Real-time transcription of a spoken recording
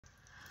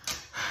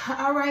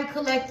All right,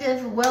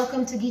 collective,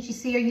 welcome to Get You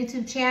See Your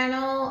YouTube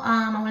channel.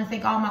 I want to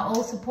thank all my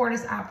old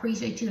supporters. I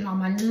appreciate you, and all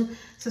my new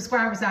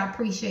subscribers. I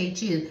appreciate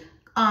you.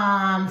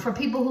 For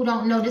people who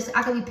don't know this,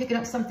 I could be picking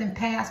up something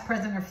past,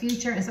 present, or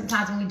future. And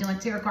sometimes when we're doing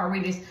tarot card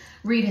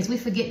readings, we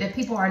forget that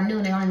people are new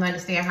and they don't even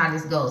understand how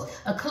this goes.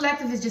 A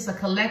collective is just a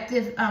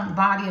collective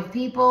body of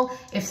people.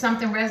 If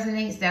something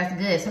resonates, that's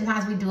good.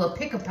 Sometimes we do a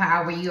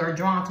pick-a-pile where you are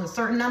drawn to a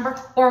certain number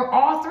or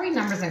all three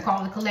numbers and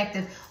call it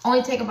collective.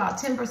 Only take about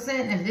 10%.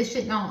 And if this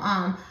shit don't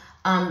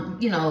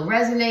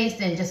resonates,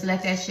 then just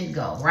let that shit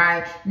go,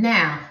 right?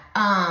 Now,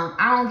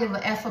 I don't give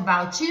a F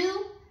about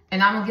you.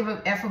 And I don't give a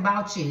F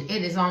about you.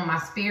 It is on my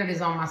spirit, it's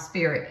on my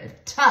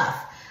spirit.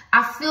 Tough.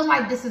 I feel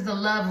like this is a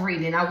love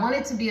reading. I want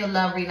it to be a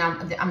love reading.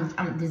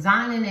 I'm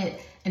designing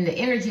it, and the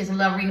energy is a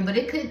love reading, but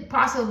it could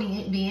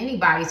possibly be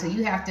anybody, so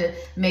you have to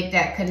make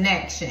that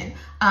connection.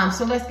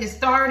 So let's get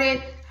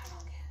started.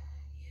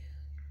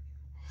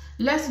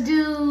 Let's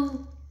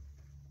do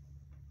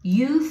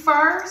you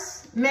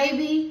first,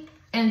 maybe,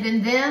 and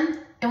then them.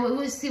 And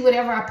we'll see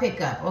whatever I pick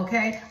up,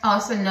 okay? Oh,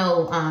 it's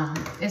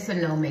a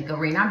no makeup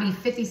reading. I'll be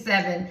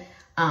 57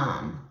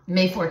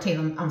 May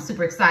 14th. I'm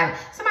super excited.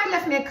 Somebody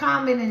left me a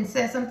comment and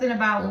said something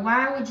about, well,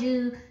 why would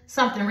you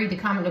read the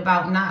comment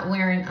about not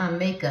wearing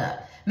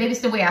makeup? Maybe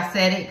it's the way I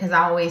said it, because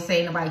I always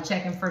say nobody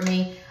checking for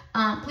me.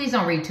 Please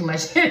don't read too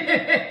much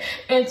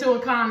into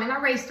a comment.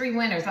 I raised 3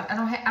 winners.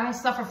 I don't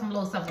suffer from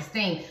low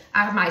self-esteem.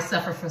 I might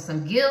suffer from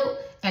some guilt,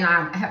 and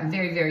I'm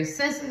very, very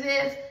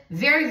sensitive.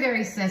 Very,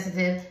 very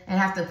sensitive, and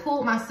have to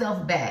pull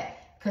myself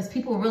back because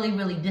people really,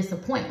 really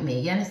disappoint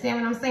me. You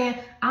understand what I'm saying?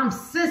 I'm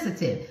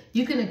sensitive.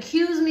 You can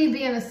accuse me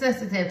being a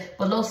sensitive,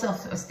 but low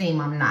self-esteem,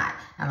 I'm not.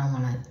 I don't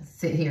want to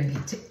sit here and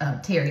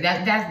get Terry.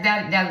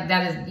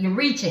 That is, you're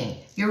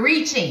reaching.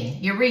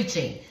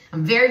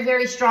 I'm very,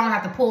 very strong. I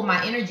have to pull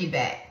my energy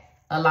back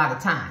a lot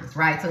of times,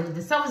 right? So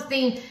the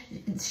self-esteem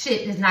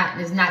shit is not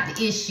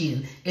the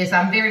issue. It's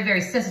I'm very,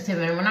 very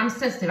sensitive, and when I'm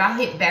sensitive, I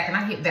hit back, and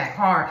I hit back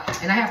hard,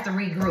 and I have to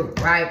regroup,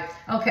 right?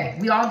 Okay,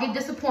 we all get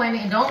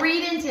disappointed, and don't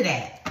read into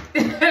that.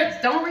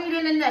 Don't read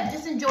into that.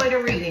 Just enjoy the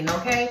reading,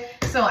 okay?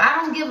 So I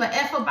don't give a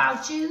F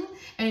about you,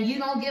 and you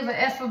don't give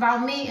a F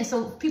about me, and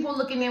so people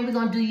looking in, we're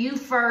gonna do you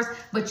first,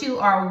 but you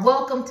are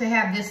welcome to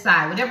have this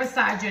side, whatever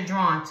side you're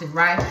drawn to,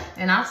 right?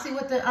 And I'll see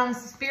what the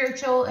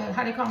spiritual,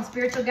 how they call them,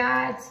 spiritual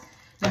guides,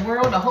 the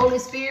world, the Holy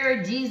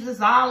Spirit, Jesus,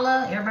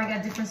 Allah, everybody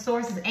got different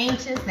sources,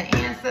 ancients, the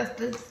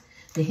ancestors,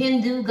 the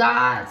Hindu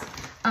gods,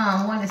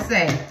 want to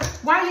say.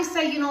 Why you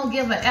say you don't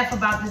give a F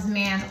about this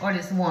man or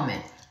this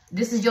woman?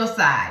 This is your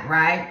side,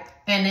 right?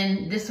 And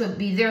then this would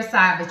be their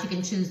side, but you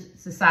can choose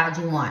the side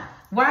you want.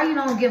 Why you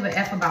don't give a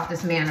F about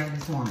this man or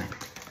this woman?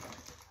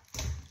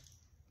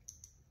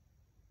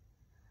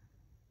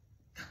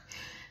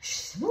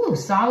 Ooh,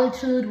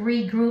 solitude,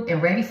 regroup,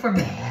 and ready for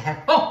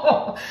bed.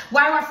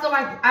 Why do I feel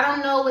like, I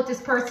don't know what this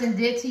person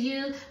did to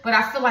you, but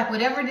I feel like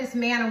whatever this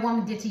man or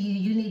woman did to you,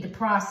 you need to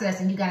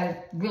process, and you got to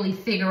really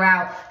figure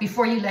out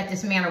before you let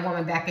this man or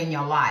woman back in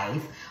your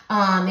life.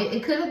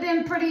 It could have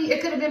been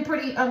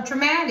pretty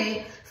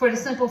traumatic, for the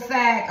simple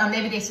fact,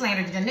 maybe they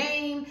slandered your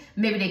name,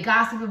 maybe they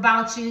gossip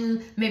about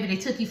you, maybe they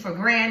took you for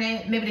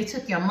granted, maybe they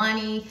took your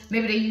money,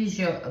 maybe they used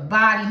your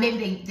body,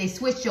 maybe they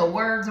switched your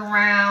words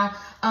around.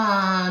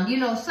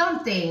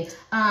 Something,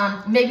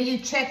 maybe you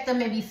checked them,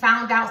 maybe you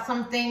found out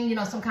something,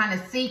 some kind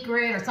of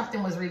secret, or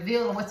something was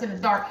revealed, or what's in the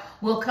dark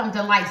will come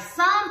to light.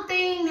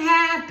 Something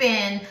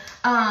happened,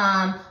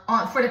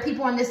 for the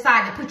people on this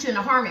side that put you in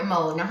a hermit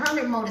mode. And the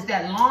hermit mode is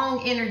that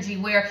long energy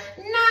where,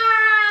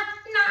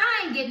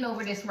 I ain't getting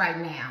over this right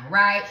now,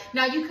 right?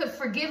 Now, you could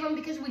forgive them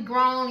because we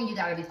grown, and you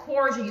got to be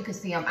cordial. You can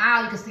see them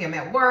out. You can see them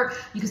at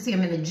work. You can see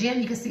them in the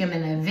gym. You can see them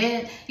in an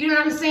event. You know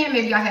what I'm saying?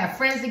 Maybe y'all have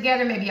friends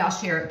together. Maybe y'all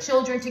share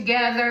children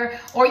together,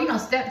 or,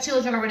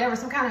 stepchildren or whatever,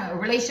 some kind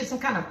of relationship, some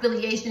kind of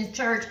affiliation,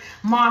 church,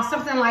 mosque,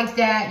 something like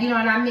that. You know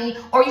what I mean?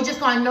 Or you're just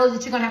going to know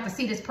that you're going to have to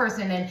see this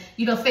person and,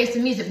 face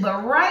the music.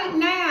 But right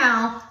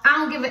now, I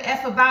don't give a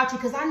F about you,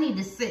 because I need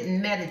to sit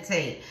and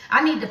meditate.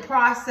 I need to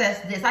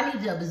process this. I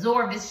need to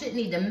absorb this. Shit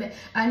need to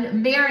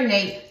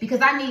marinate,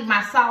 because I need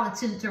my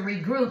solitude to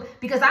regroup,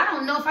 because I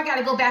don't know if I got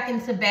to go back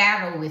into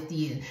battle with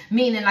you.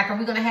 Meaning, like, are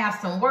we going to have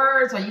some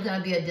words? Are you going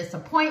to be a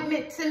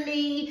disappointment to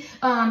me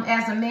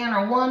as a man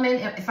or woman?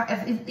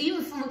 Even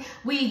if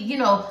we,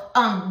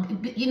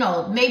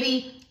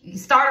 maybe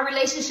start a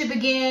relationship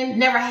again,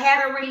 never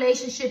had a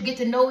relationship, get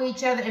to know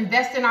each other,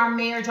 invest in our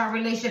marriage, our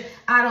relationship,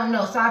 I don't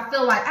know. So I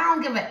feel like I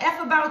don't give a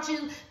F about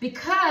you,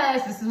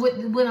 because this is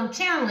what I'm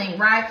channeling,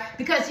 right?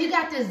 Because you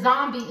got this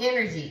zombie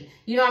energy.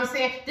 You know what I'm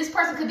saying? This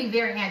person could be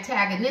very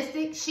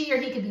antagonistic. She or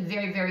he could be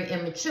very, very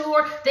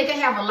immature. They can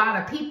have a lot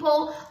of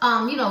people,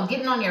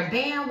 getting on their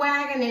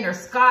bandwagon, in their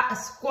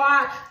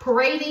squad,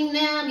 parading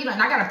them, and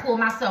I got to pull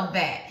myself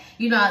back.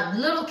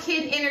 Little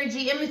kid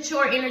energy,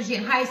 immature energy,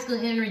 and high school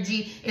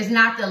energy is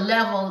not the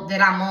level that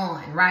I'm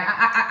on, right?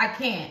 I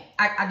can't.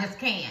 I just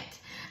can't.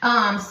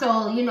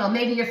 So, you know,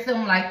 maybe you're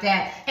feeling like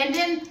that. And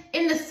then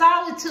in the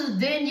solitude,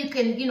 then you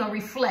can, you know,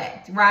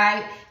 reflect,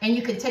 right? And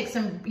you can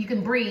you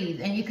can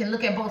breathe and you can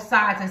look at both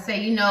sides and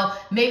say, you know,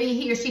 maybe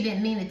he or she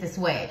didn't mean it this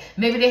way.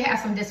 Maybe they have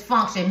some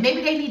dysfunction.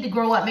 Maybe they need to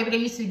grow up. Maybe they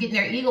used to getting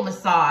their ego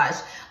massage.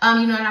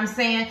 You know what I'm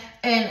saying?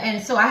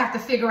 And so I have to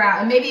figure out,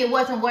 and maybe it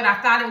wasn't what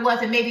I thought it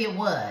was, and maybe it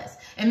was.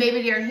 And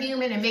maybe they're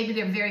human, and maybe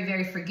they're very,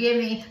 very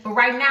forgiving. But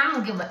right now, I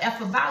don't give a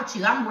F about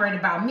you. I'm worried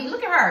about me.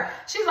 Look at her.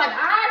 She's like,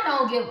 I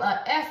don't give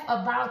a F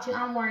about you.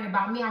 I'm worried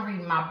about me. I'm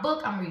reading my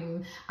book.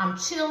 I'm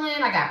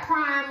chilling. I got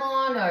Prime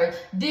on, or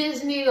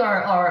Disney,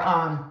 or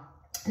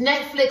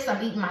Netflix.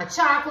 I'm eating my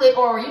chocolate,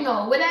 or, you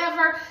know,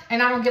 whatever.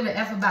 And I don't give a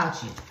F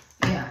about you.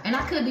 Yeah, and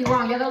I could be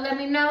wrong. Y'all gonna let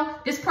me know?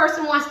 This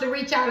person wants to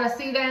reach out. I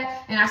see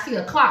that, and I see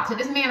a clock. So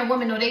this man or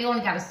woman know they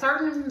only got a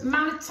certain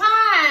amount of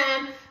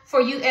time for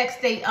you X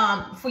their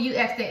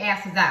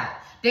asses out.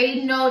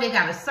 They know they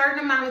got a certain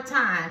amount of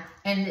time,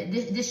 and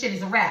this shit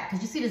is a wrap.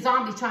 Because you see the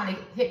zombies trying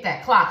to hit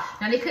that clock.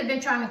 Now, they could have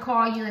been trying to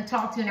call you and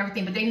talk to you and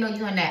everything, but they know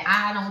you in that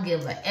I don't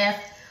give a F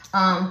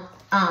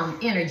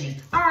energy.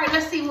 All right,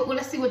 let's see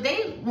what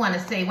they want to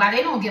say, why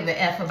they don't give a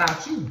F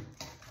about you.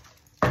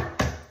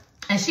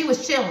 And she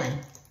was chilling.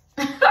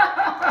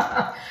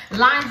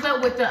 Lines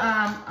up with the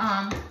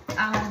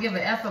I don't give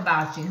a F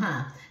about you,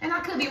 huh? And I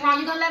could be wrong.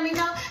 You gonna let me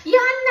know?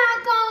 You're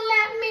not gonna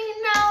let me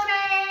know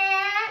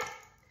that.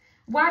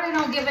 Why they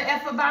don't give a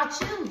F about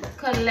you?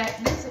 Cause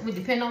this would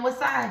depend on what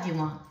side you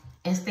want,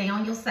 and stay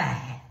on your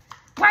side.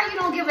 Why you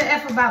don't give a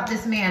F about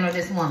this man or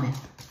this woman?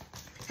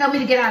 Help me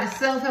to get out of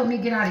self. Help me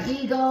get out of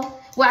ego.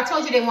 Well, I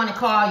told you they want to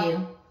call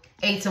you.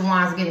 8 of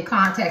Wands, get in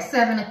contact.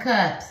 7 of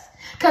Cups.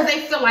 Because they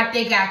feel like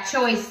they got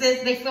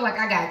choices. They feel like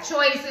I got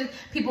choices.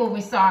 People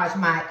massage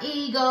my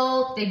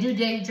ego. They do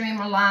daydream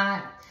a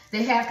lot.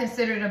 They have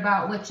considered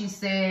about what you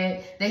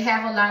said. They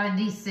have a lot of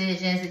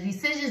decisions. The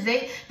decisions,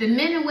 the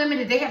men and women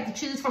that they have to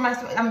choose from.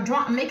 I'm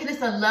making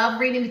this a love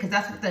reading because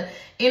that's what the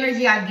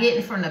energy I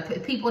get from the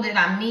people that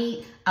I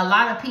meet. A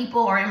lot of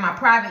people are in my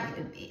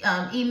private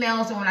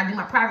emails, or when I do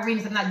my private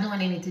readings. I'm not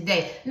doing any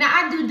today. Now,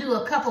 I do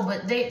a couple,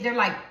 but they're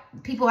like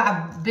people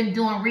I've been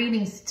doing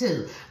readings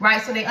to,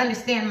 right? So they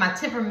understand my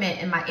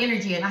temperament and my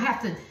energy, and I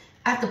have to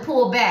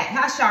pull back.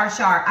 How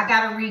sharp? I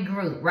gotta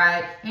regroup,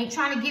 right? I ain't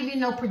trying to give you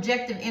no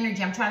projective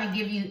energy. I'm trying to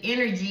give you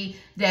energy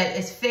that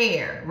is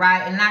fair,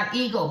 right? And not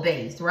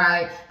ego-based,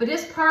 right? But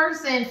this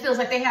person feels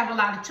like they have a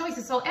lot of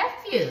choices, so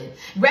F you.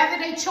 Whether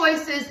their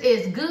choices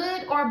is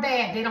good or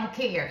bad, they don't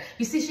care.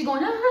 You see, she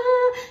going,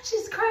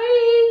 she's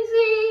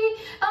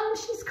crazy.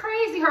 She's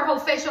crazy. Her whole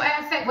facial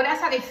affect. Well,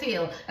 that's how they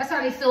feel. That's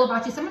how they feel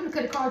about you. Somebody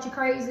could have called you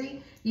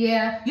crazy.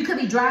 Yeah, you could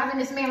be driving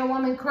this man or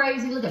woman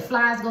crazy. Look at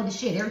flies go to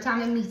shit every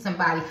time they meet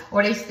somebody,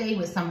 or they stay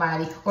with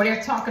somebody, or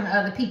they're talking to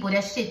other people.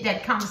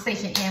 That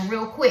conversation end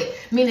real quick.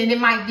 Meaning it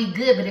might be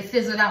good, but it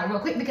fizzled out real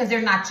quick because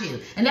they're not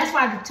you. And that's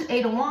why the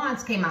 8 of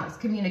Wands came out. It's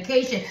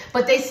communication.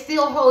 But they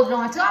still hold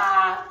on to,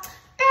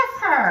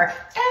 F her,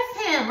 F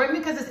him,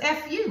 because it's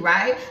F you,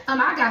 right?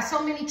 I got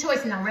so many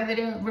choices now, whether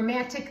they're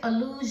romantic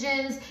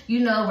illusions, you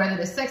know, whether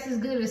the sex is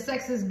good or the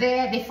sex is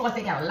bad. They feel like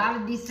they got a lot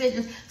of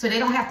decisions, so they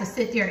don't have to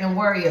sit there and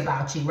worry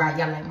about you, right?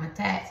 Y'all like my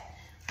tats?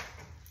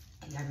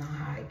 Y'all know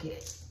how I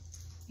get.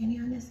 Any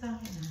on this side? No,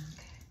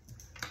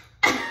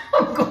 okay.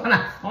 I'm going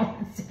off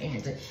on a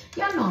tangent.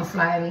 Y'all know I'm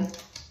flighty.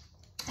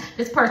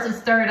 This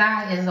person's third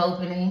eye is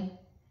opening.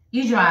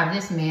 You drive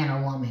this man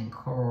or woman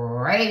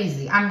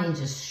crazy. I mean,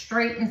 just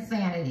straight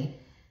insanity.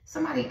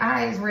 Somebody's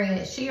eyes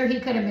red. She or he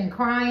could have been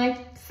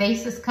crying.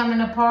 Face is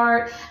coming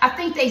apart. I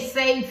think they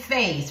saved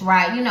face,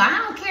 right? You know, I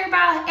don't care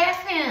about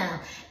F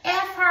him.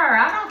 F her.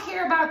 I don't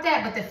care about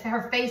that. But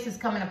her face is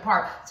coming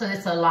apart. So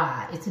it's a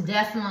lie. It's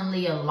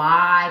definitely a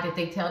lie that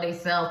they tell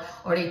themselves,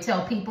 or they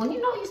tell people. You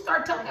know, you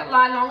start telling a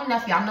lie long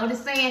enough. Y'all know the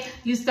saying,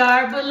 you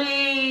start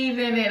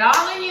believing it.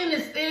 All in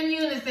unison.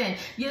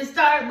 You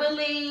start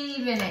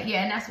believing it.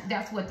 Yeah, and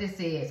that's what this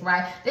is,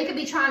 right? They could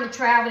be trying to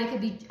travel. They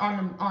could be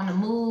on the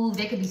move.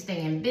 They could be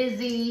staying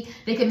busy.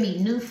 They could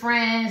meet new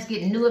friends,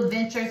 get new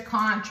adventures,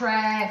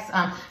 contracts,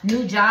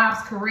 new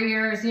jobs,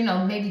 careers, you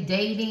know, maybe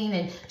dating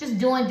and just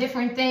doing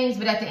different things.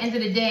 But at the end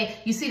of the day,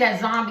 you see that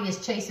zombie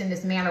is chasing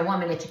this man or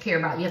woman that you care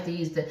about. You have to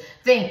use the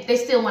thing. They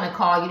still want to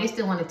call you. They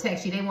still want to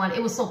text you.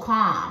 It was so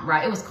calm,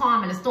 right? It was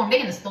calm in the storm. They're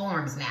in the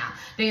storms now.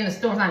 They're in the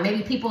storms now.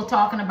 Maybe people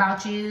talking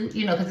about you,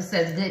 you know, because it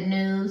says good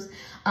news.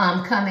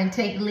 Come and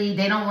take lead.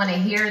 They don't want to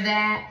hear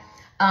that.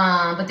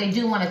 But they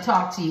do want to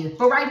talk to you.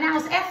 But right now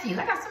it's F you.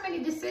 I got so many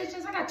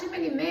decisions. I got too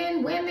many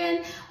men,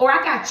 women, or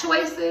I got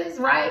choices,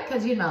 right?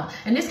 Because, you know,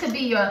 and this could be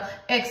your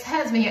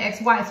ex-husband, your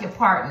ex-wife, your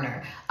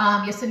partner,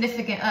 your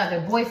significant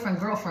other, boyfriend,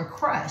 girlfriend,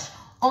 crush,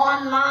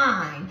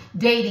 online,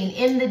 dating,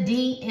 in the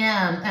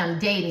DM,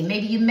 dating.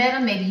 Maybe you met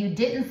him, maybe you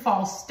didn't.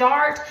 False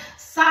start,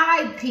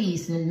 side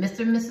piece, and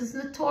Mr. and Mrs.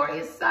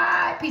 Notorious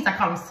side piece. I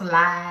call them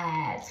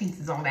slide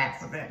pieces on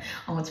accident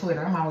on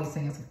Twitter. I'm always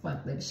saying some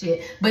fucked up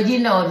shit. But you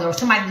know, or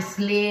somebody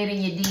slid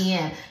in your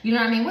DM. You know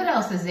what I mean? What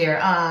else is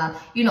there?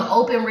 You know,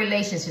 open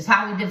relationships.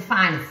 How we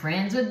define it.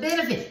 Friends with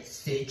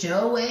benefits.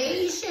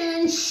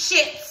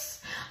 Situationships.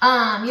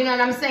 You know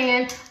what I'm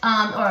saying?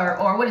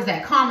 Or what is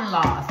that? Common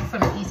law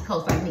from the East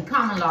Coast, like me.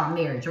 Common law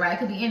marriage, right? It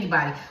could be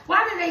anybody.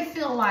 Why do they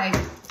feel like,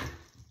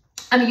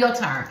 I mean, your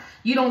turn.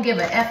 You don't give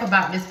a F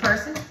about this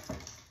person?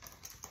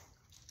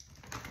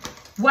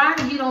 Why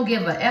do you don't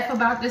give a F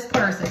about this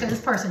person? Because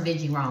this person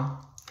did you wrong.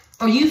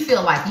 Or you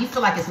feel like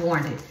it's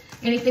warranted.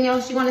 Anything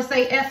else you want to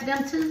say F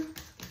them to?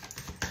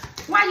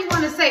 Why you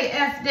want to say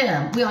F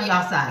them? We on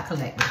y'all side,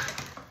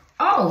 collective.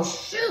 Oh,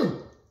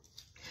 shoot.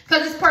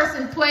 Because this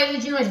person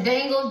played you and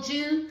dangled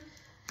you.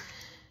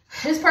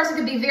 This person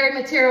could be very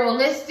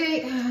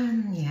materialistic.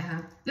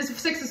 Yeah. This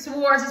Six of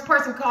Swords, this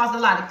person caused a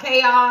lot of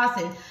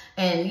chaos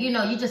and you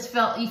know, you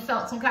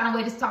felt some kind of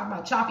way. Just talking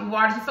about choppy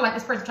waters. You feel like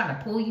this person trying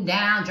to pull you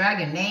down, drag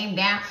your name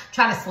down,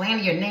 try to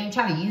slander your name,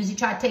 try to use you,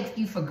 try to take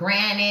you for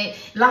granted.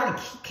 A lot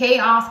of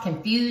chaos,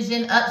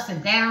 confusion, ups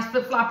and downs,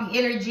 flip-floppy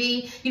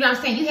energy. You know what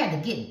I'm saying? You had to,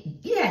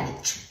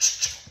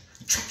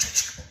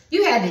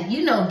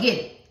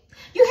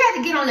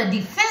 get on the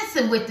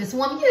defensive with this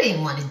woman. You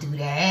didn't want to do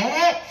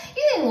that.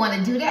 You didn't want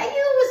to do that. You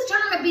was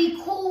trying to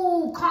be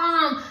cool,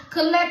 calm,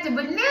 collected,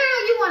 but now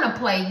you want to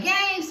play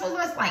games. So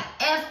it's like,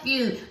 F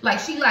you. Like,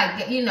 she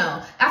like, you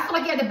know, I feel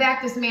like you had to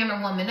back this man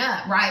or woman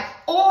up, right?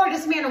 Or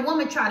this man or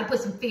woman tried to put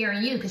some fear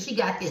in you because she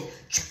got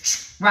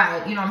this,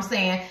 right? You know what I'm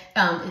saying?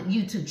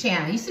 YouTube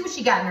channel. You see what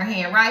she got in her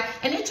hand, right?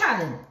 And they try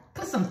to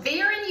put some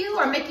fear in you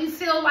or make you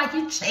feel like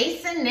you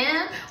chasing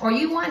them or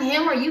you want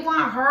him or you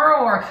want her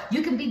or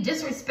you can be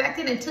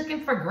disrespected and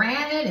taken for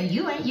granted and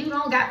you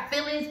don't got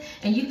feelings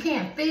and you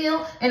can't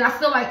feel. And I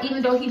feel like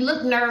even though he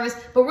looked nervous,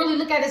 but really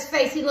look at his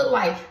face, he looked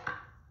like,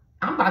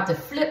 I'm about to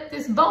flip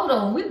this boat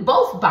over. We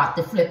both about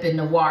to flip in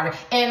the water.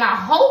 And I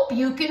hope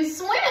you can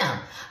swim.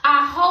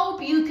 I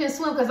hope you can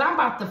swim because I'm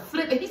about to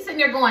flip it. He's sitting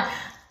there going,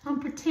 I'm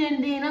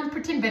pretending,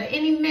 but at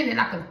any minute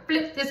I can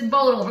flip this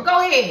boat over. Go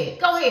ahead.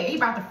 He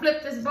about to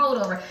flip this boat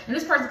over. And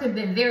this person could have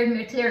been very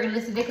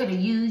materialistic. They could have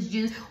used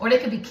you, or they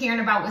could be caring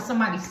about what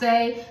somebody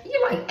say. And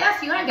you're like,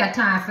 F you, I ain't got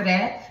time for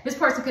that. This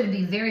person could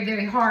be very,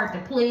 very hard to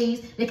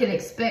please. They could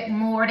expect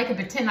more. They could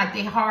pretend like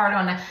they're hard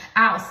on the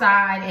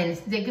outside, and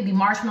they could be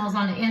marshmallows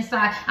on the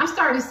inside. I'm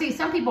starting to see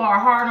some people are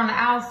hard on the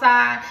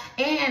outside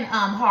and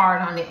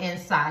hard on the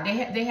inside.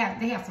 They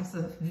have some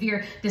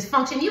severe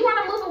dysfunction. You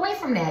want to move away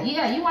from that.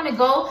 Yeah, you want to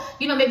go.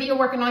 You know, maybe you're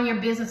working on your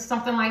business,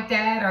 something like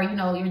that, or, you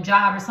know, your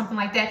job or something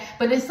like that.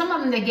 But then some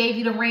of them, they gave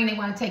you the ring, they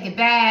want to take it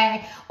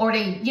back, or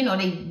they, you know,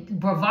 they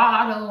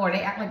bravado, or they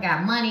act like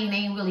got money and they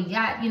ain't really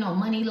got, you know,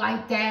 money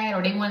like that,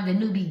 or they wanted a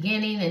new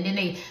beginning and then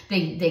they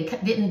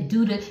didn't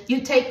do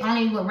you take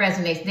only what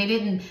resonates.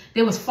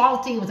 It was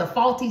faulty. It was a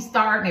faulty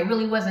start and it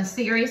really wasn't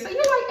serious. So you're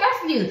like,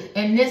 F you.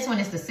 And this one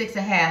is the Six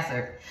of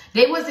Hazard.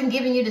 They wasn't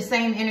giving you the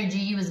same energy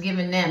you was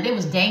giving them. They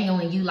was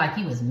dangling you like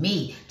you was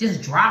meat,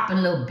 just dropping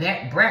little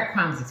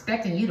breadcrumbs,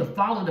 expecting you to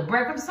follow the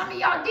breadcrumbs. Some of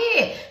y'all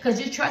did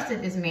because you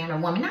trusted this man or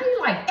woman. Now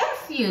you're like,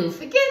 F you,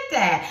 forget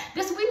that.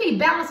 We need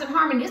balance and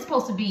harmony. This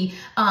supposed to be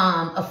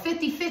a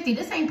 50-50.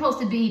 This ain't supposed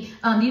to be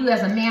you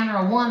as a man or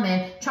a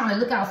woman trying to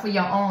look out for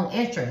your own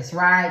interests,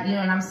 right? You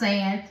know what I'm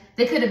saying?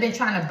 They could have been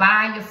trying to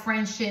buy your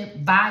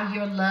friendship, buy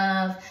your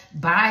love,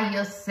 buy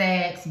your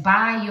sex,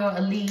 buy your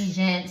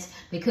allegiance.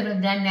 They could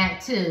have done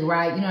that too,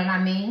 right? You know what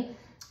I mean?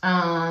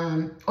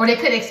 Or they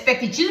could have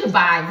expected you to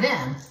buy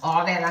them.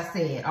 All that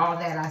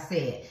I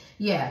said.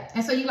 Yeah.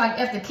 And so you like,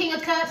 if the King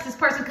of Cups, this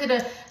person could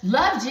have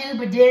loved you,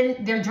 but then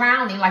they're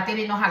drowning. Like they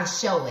didn't know how to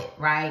show it,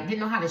 right? Didn't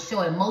know how to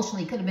show it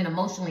emotionally. Could have been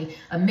emotionally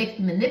a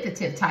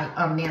manipulative type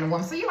man or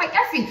woman. So you're like,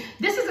 F you.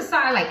 This is a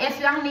sign like, F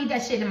you, I don't need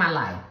that shit in my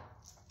life.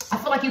 I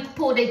feel like you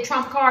pulled a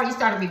trump card, you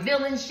started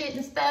revealing shit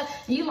and stuff,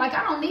 and you like,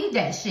 I don't need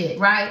that shit,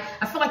 right?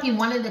 I feel like you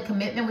wanted a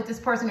commitment with this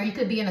person, or you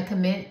could be in a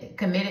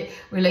committed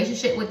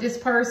relationship with this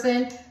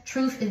person.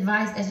 Truth,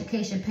 advice,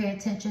 education, pay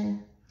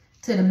attention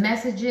to the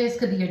messages.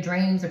 Could be your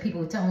dreams or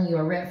people telling you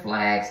are red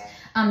flags.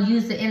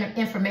 Use the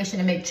information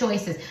to make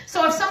choices.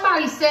 So if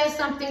somebody said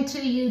something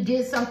to you,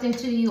 did something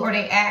to you, or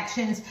their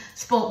actions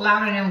spoke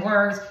louder than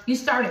words, you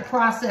started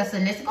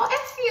processing this. Go,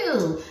 F you. I'm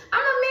a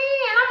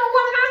man. I'm a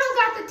woman. I don't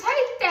got to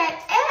take that.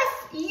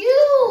 F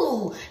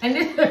you. And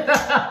then,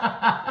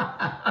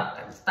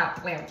 stop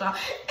playing with y'all.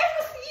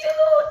 F you,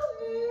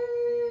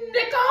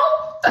 Nicole.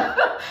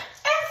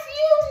 F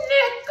you,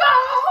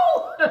 Nicole.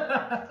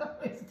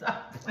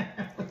 Stop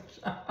playing with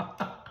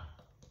y'all.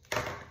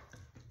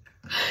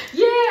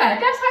 Yeah,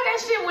 that's how that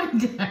shit went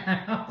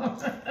down.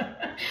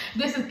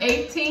 This is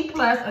 18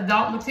 plus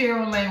adult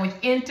material language,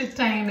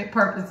 entertainment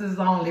purposes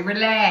only.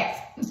 Relax.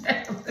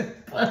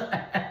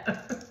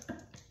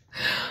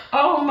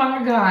 Oh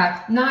my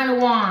God. 9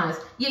 of Wands.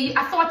 Yeah,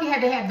 I feel like you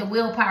had to have the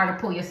willpower to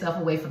pull yourself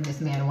away from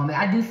this man or woman.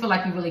 I do feel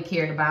like you really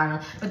cared about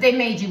him, but they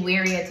made you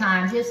weary at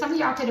times. Yeah, some of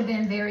y'all could have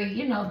been very,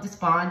 you know,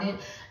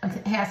 despondent,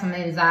 had some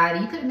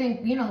anxiety. You could have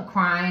been, you know,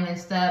 crying and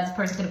stuff. This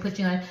person could have put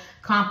you in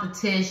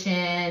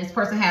competition. This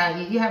person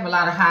you have a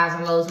lot of highs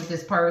and lows with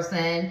this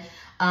person.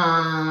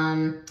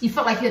 You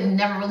felt like you could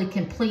never really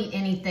complete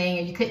anything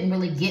and you couldn't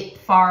really get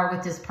far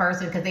with this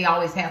person because they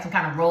always had some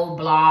kind of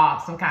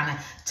roadblock, some kind of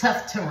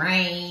tough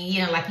terrain,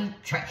 you know, like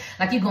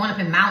you going up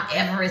in Mount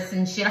Everest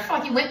and shit. I feel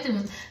like you went through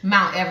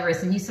Mount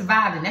Everest and you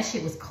survived, and that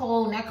shit was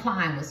cold and that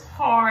climb was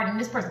hard, and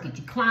this person get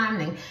you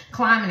climbing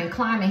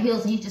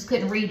hills and you just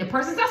couldn't read the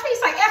person. That's why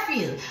he's like, F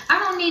you. I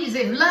don't need it.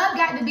 If love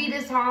got to be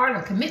this hard,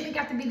 or commitment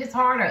got to be this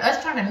hard, or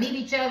us trying to meet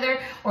each other,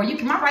 or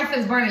my right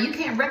foot's burning, you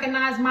can't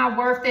recognize my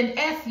worth, then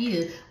F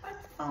you. Why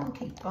the phone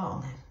keep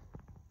falling?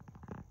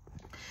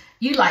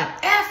 You like,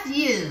 F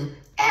you.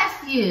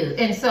 F you.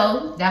 And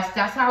so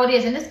that's how it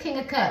is. And this King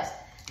of Cups,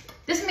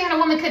 this man or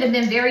woman could have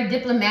been very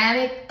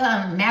diplomatic,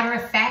 matter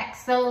of fact,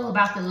 so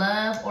about the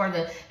love or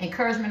the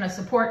encouragement or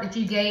support that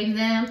you gave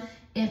them.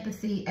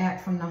 Empathy,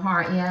 act from the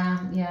heart.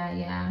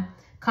 Yeah.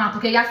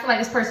 Complicated. I feel like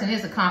this person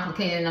is a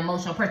complicated and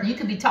emotional person. You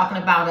could be talking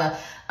about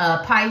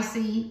a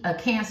Pisces, a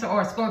Cancer,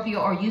 or a Scorpio,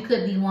 or you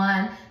could be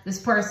one. This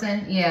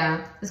person,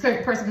 this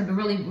person could be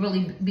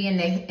really be in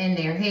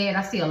their head.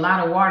 I see a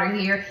lot of water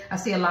here. I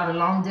see a lot of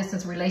long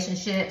distance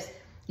relationships.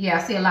 Yeah,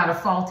 I see a lot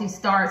of faulty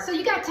starts. So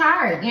you got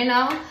tired, you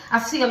know? I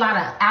see a lot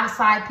of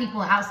outside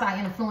people,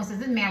 outside influences.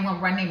 This man won't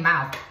run their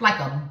mouth like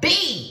a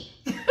bee.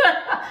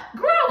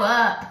 Grow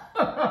up.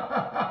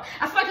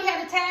 I feel like you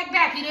had to tag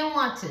back. You didn't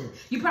want to.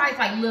 You probably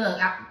like, look,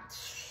 I'm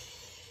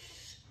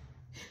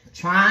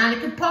trying to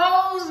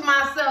compose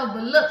myself,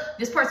 but look,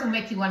 this person will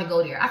make you want to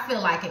go there. I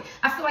feel like it.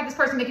 I feel like this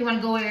person make you want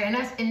to go there,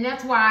 and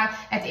that's why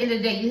at the end of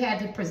the day you had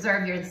to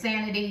preserve your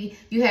insanity.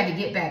 You had to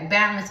get back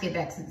balanced, get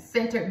back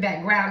centered,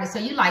 back grounded. So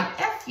you like,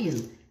 F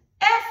you.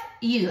 F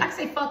you. I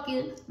say fuck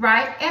you,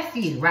 right? F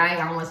you, right?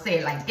 I don't want to say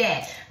it like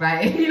that,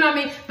 right? You know what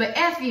I mean? But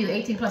F you,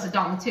 18 plus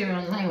adult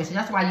material language. And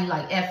that's why you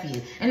like F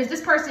you. And if this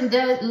person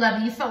does love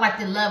you, you felt like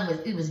the love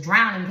was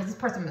drowning because this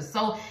person was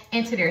so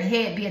into their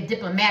head, being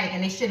diplomatic,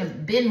 and they should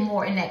have been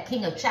more in that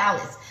King of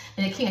Chalice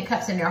and the King of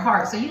Cups in their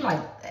heart. So you like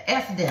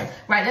F them,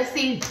 right? Let's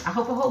see. I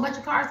hope a whole bunch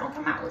of cards don't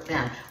come out with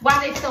them.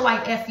 Why they feel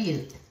like F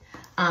you?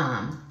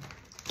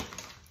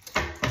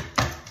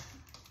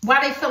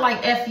 Why they feel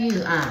like F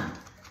you?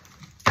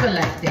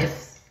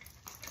 Collectives.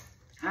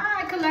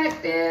 Hi,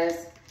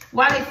 collectives.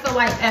 Why they feel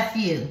like F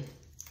you?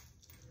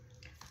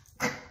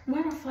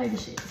 Why do I feel like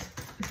this shit?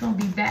 It's gonna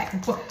be back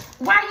and forth.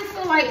 Why do you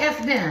feel like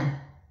F them?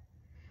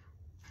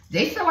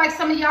 They feel like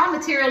some of y'all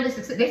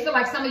materialistic. They feel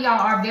like some of y'all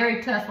are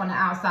very tough on the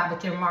outside,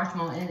 but you're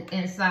marshmallow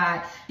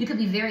inside. You could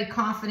be very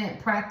confident,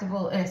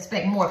 practical, and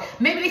expect more.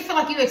 Maybe they feel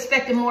like you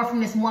expected more from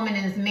this woman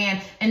and this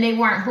man, and they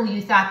weren't who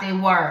you thought they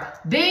were.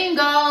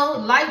 Bingo,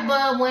 light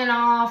bulb went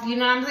off. You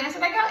know what I'm saying? So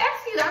they go,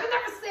 F you. I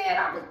never said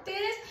I was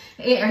this.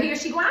 Or he or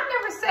she go, I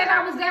never said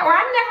I was that. Or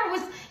I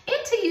never was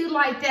into you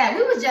like that.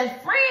 We was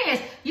just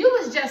friends. You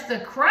was just a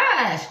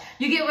crush.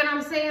 You get what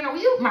I'm saying? Or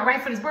you, my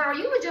right foot is burning.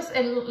 Or you were just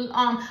a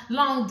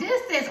long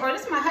distance. Or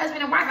this is my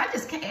husband and wife. I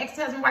just can't,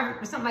 ex-husband, wife,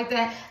 or something like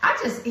that. I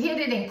just hit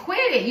it and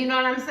quit it. You know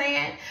what I'm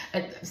saying?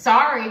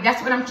 Sorry,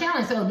 that's what I'm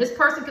challenging. So this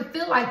person could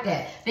feel like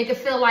that. They could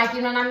feel like,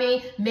 you know what I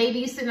mean? Maybe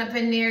you sitting up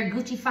in there,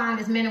 Gucci fine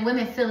as men and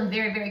women, feeling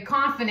very, very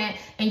confident,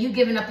 and you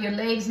giving up your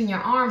legs and your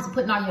arms and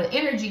putting all your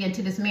energy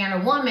into this man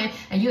or woman,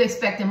 and you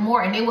expecting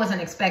more, and they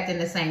wasn't expecting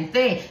the same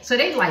thing. So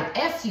they like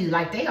F you,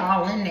 like they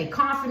all in their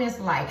confidence,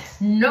 like,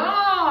 no,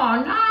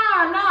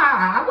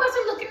 I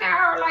wasn't looking at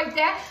her like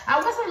that.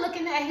 I wasn't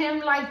looking at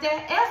him like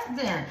that. F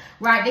them,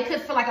 right? They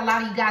could feel like a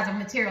lot of you guys are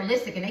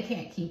materialistic and they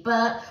can't keep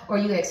up, or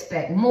you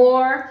expect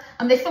more.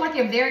 They feel like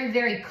you're very,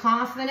 very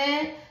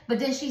confident, but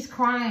then she's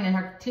crying and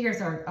her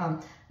tears are,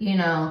 you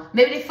know,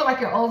 maybe they feel like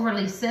you're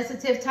overly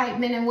sensitive type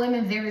men and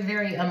women, very,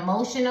 very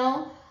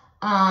emotional.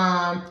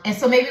 And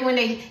so maybe when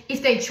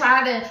if they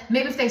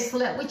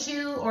slept with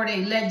you or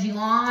they led you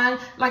on,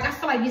 like I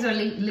feel like these are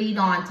lead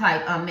on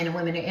type men and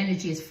women. Their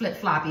energy is flip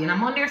floppy, and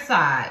I'm on their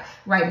side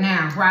right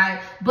now,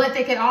 right? But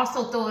they could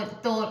also throw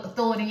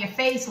it in your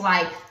face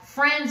like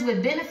friends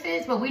with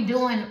benefits, but we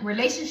doing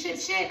relationship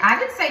shit. I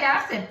didn't say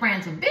that. I said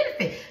friends with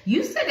benefit.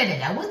 You said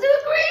that was the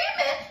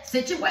agreement.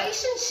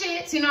 Situation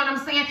shit, you know what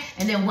I'm saying?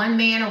 And then one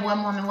man or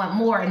one woman want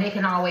more, and they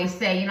can always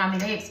say, you know what I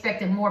mean, they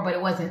expected more, but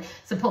it wasn't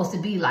supposed to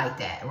be like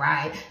that,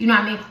 right? You know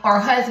what I mean?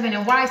 Or husband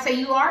and wife say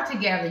you are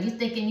together. You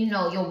thinking, you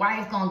know, your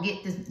wife gonna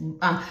get this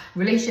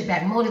relationship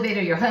back motivated,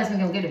 or your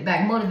husband gonna get it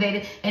back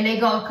motivated, and they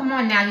go, come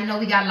on now, you know,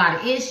 we got a lot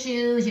of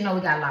issues, you know,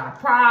 we got a lot of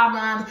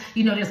problems,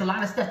 you know, there's a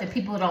lot of stuff that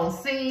people don't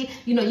see,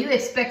 you know, you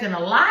expecting a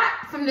lot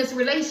from this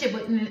relationship,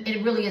 but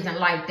it really isn't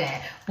like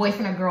that.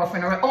 Boyfriend or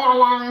girlfriend, or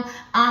online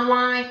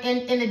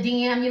in the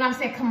DM, you know what I'm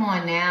saying? Come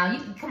on now.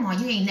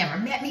 You ain't never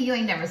met me. You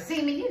ain't never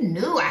seen me. You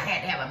knew I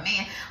had to have a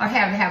man or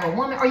had to have a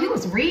woman, or you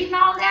was reading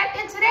all that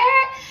into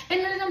that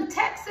in them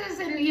texts,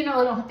 and you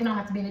know, it don't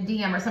have to be in a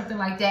DM or something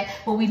like that,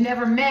 but we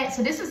never met.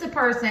 So this is the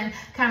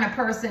kind of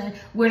person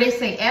where they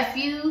say F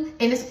you,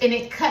 and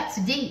it cuts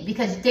deep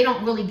because they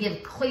don't really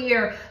give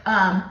clear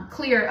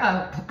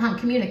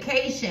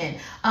communication,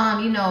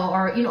 you know,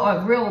 or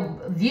a real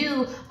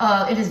view.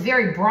 It is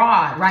very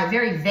broad, right?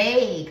 Very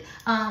vague.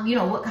 You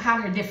know,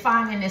 how they're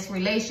defining this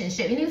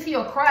relationship. And even if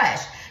you're a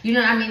crush, you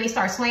know what I mean? They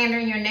start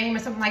slandering your name or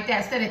something like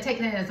that. Instead of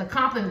taking it as a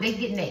compliment, they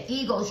getting that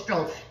ego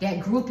stroke, that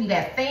groupie,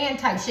 that fan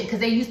type shit. shit because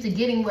they're used to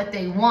getting what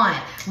they want,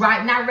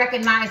 right? Not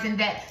recognizing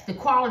that the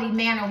quality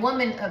man or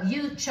woman of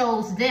you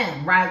chose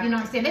them, right? You know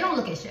what I'm saying? They don't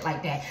look at shit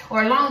like that.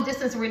 Or a long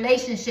distance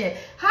relationship.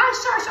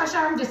 Hi,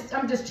 Shar,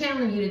 I'm just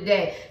channeling you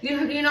today.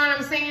 You know what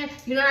I'm saying?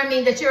 You know what I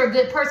mean? That you're a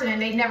good person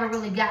and they never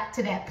really got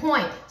to that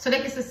point. So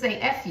they get to say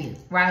F you,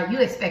 right? You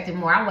expected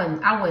more.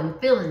 I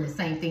wasn't feeling the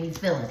same thing he's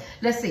feeling.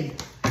 Let's see.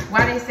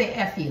 Why they say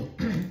F you?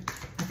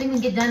 I think we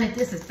can get done at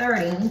this is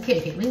 30 and we can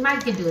kick it. We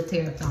might could do a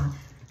telethon.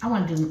 I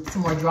want to do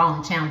some more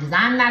drawing challenges.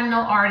 I'm not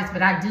no artist,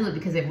 but I do it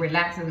because it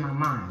relaxes my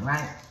mind,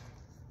 right?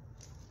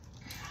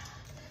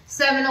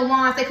 7 of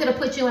Wands, they could have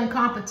put you in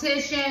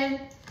competition.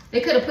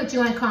 They could have put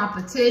you in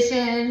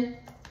competition.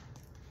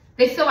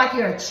 They feel like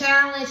you're a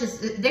challenge.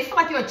 They feel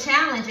like you're a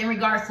challenge in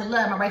regards to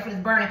love. My right foot is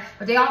burning.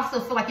 But they also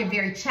feel like you're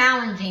very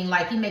challenging.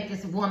 Like you make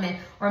this woman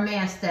or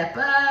man step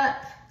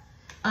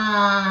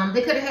up.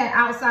 They could have had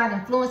outside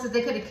influences.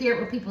 They could have cared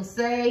what people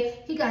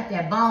say. He got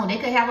that bone. They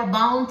could have a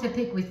bone to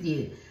pick with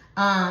you.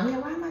 Yeah,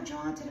 why am I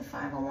drawn to the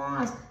 5 of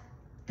Wands?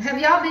 Have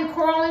y'all been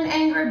quarreling,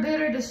 angry,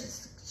 bitter,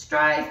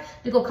 strife?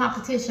 There go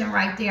competition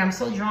right there. I'm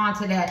so drawn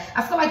to that.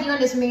 I feel like you and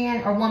this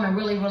man or woman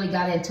really, really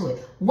got into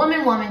it.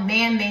 Woman,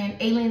 man,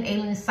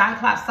 alien,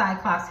 cyclops,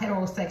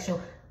 heterosexual.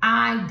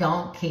 I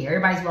don't care.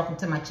 Everybody's welcome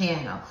to my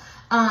channel.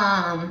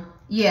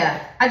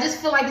 Yeah, I just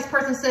feel like this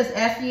person says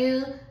F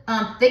you.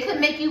 They could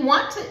make you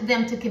want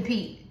them to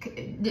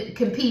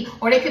compete,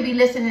 or they could be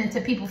listening to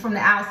people from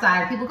the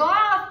outside. People go,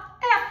 oh,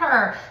 F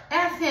her,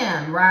 F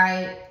him,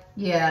 right?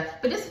 Yeah,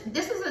 but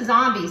this is a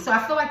zombie, so I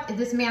feel like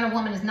this man or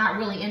woman is not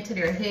really into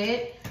their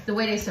head the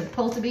way they're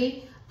supposed to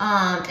be.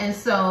 And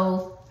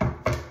so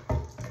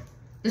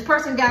this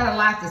person got a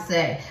lot to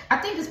say. I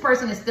think this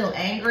person is still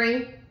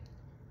angry.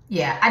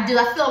 Yeah, I do.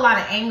 I feel a lot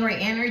of angry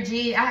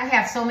energy. I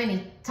have so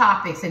many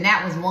topics, and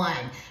that was one.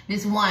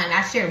 This one,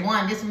 I shared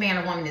one. This man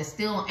or woman is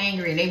still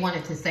angry, and they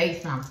wanted to say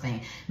something.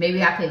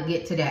 Maybe I could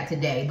get to that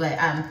today. But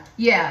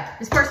yeah,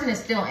 this person is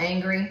still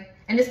angry.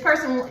 And this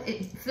person,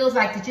 it feels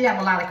like that you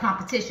have a lot of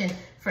competition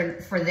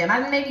for them.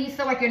 I mean, maybe you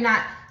feel like you're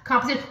not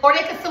competent, or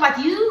they could feel like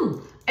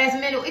you as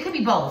men. It could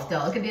be both,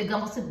 though. It could be a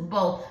gumbo soup of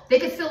both. They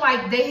could feel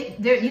like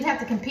you have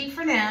to compete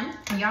for them,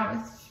 and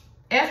y'all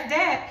F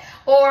that.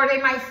 Or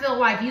they might feel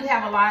like you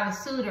have a lot of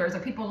suitors, or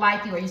people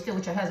like you, or you're still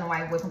with your husband,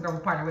 wife, boyfriend,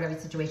 girlfriend, partner, whatever the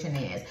situation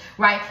is,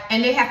 right?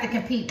 And they have to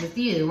compete with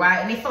you, right?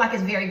 And they feel like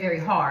it's very, very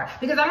hard.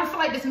 Because I don't feel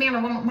like this man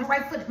or woman, my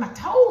right foot, my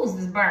toes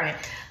is burning,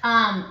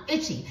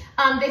 itchy.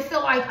 They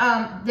feel like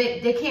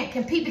they can't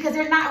compete because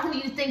they're not who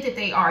you think that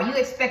they are. You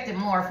expected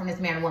more from this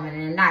man or woman,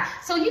 and they're not.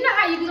 So you know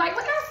how you be like,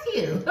 look at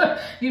you.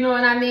 You know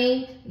what I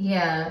mean?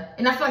 Yeah.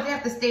 And I feel like they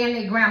have to stand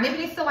their ground. Maybe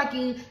they feel like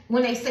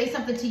when they say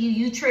something to you,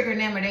 you trigger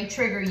them or they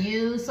trigger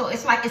you. So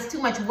it's like it's too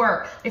much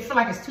work. They feel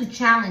like it's too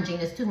challenging.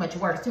 It's too much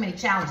work. It's too many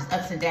challenges,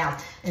 ups and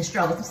downs, and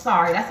struggles. I'm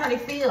sorry. That's how they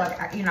feel. I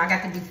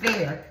got to be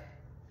fair.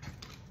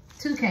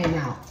 2 came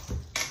out.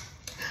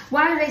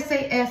 Why do they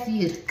say F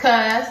you?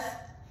 Because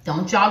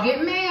don't y'all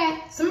get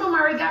mad. Some of them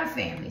already got a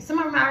family. Some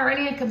of them are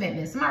already in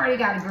commitment. Some already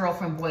got a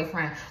girlfriend,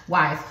 boyfriend,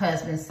 wife,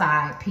 husband,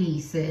 side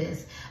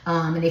pieces.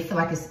 And they feel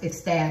like it's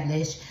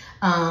established.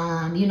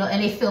 You know,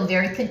 and they feel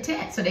very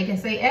content, so they can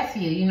say F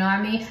you, you know what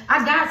I mean?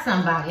 I got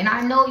somebody, and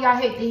I know y'all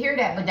hate to hear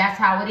that, but that's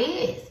how it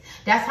is.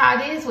 That's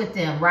how it is with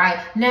them, right?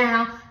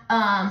 Now,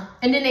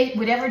 and then they,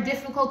 whatever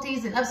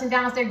difficulties and ups and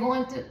downs they're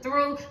going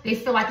through, they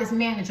feel like it's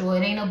manageable.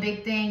 It ain't no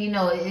big thing, you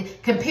know,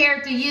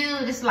 compared to you,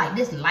 it's like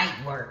this light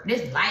work,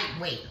 this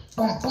lightweight.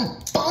 Boom, boom,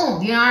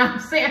 boom. You know what I'm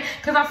saying?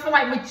 Because I feel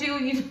like with you,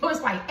 you know,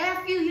 it's like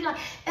F you, you like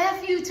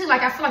F you too.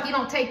 Like I feel like you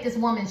don't take this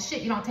woman's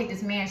shit, you don't take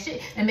this man's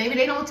shit, and maybe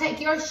they don't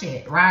take your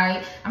shit,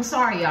 right? I'm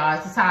sorry, y'all.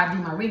 This is how I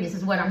do my readings.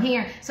 This is what I'm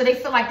hearing. So they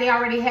feel like they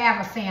already have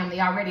a family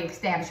already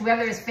established,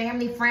 whether it's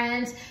family,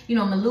 friends, you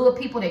know, Malua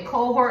people, they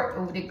cohort,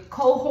 or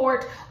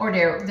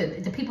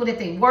the people that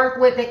they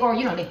work with, or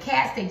you know, their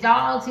cats, their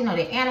dogs, you know,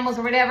 their animals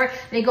or whatever.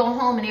 They go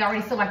home and they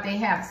already feel like they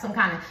have some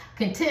kind of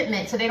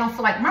contentment, so they don't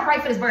feel like my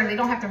right foot is burning. They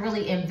don't have to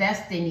really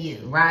invest in you,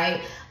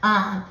 right?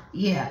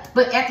 Yeah.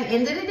 But at the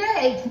end of the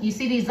day, you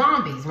see these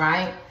zombies,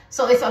 right?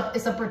 So it's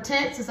a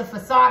pretense, it's a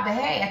facade, but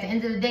hey, at the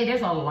end of the day,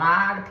 there's a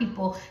lot of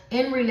people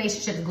in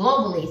relationships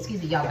globally.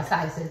 Excuse me, y'all, my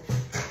side says.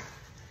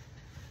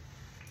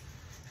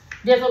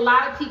 There's a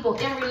lot of people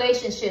in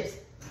relationships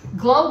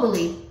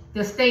globally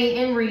that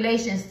stay in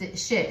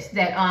relationships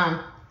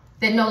that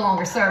no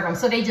longer serve them.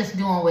 So they just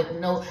doing what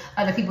no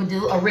other people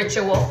do, a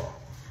ritual.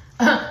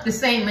 The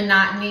same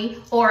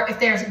monotony, or if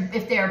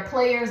they're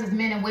players as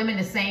men and women,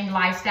 the same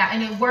lifestyle,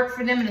 and it worked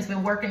for them and it's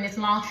been working this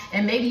long,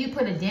 and maybe you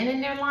put a dent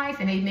in their life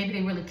and maybe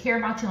they really care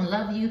about you and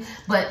love you,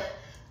 but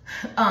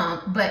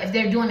if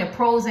they're doing the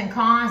pros and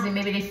cons, then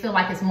maybe they feel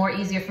like it's more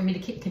easier for me to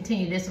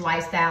continue this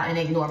lifestyle and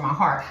ignore my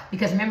heart.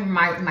 Because remember,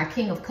 my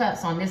King of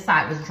Cups on this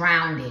side was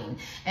drowning.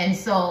 And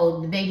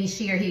so maybe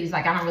she or he was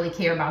like, I don't really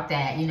care about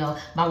that. You know,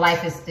 my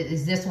life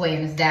is this way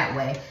and it's that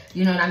way.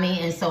 You know what I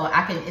mean? And so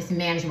it's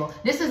manageable.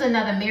 This is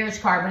another marriage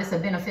card, but it's a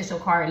beneficial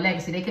card,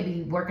 legacy. They could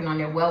be working on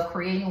their wealth,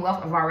 creating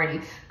wealth, have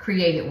already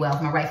created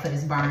wealth. My right foot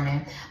is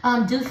burning.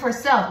 Do for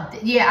self.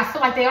 Yeah, I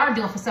feel like they are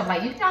doing for self.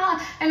 Like, you know,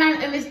 and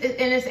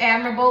it's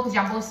admirable because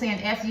y'all both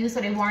saying F you, so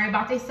they worrying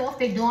about themselves.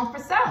 They doing for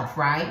self,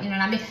 right? You know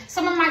what I mean?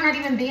 Some of them might not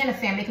even be in a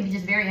family. They could be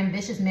just very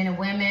ambitious men and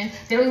women.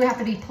 They don't even have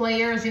to be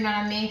players, you know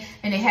what I mean?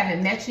 And they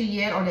haven't met you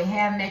yet, or they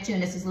have met you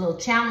and this is a little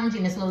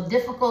challenging, it's a little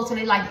difficult. So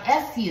they like,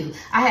 F you.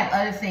 I have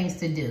other things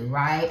to do,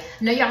 right?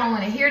 I know y'all don't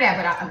want to hear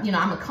that, but you know,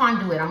 I'm a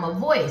conduit, I'm a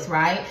voice,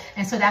 right?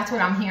 And so that's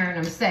what I'm hearing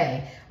them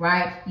say,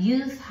 right?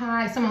 Youth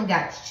high, some of them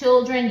got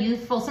children,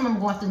 youthful, some of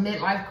them going through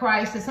midlife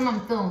crisis, some of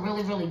them feeling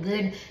really, really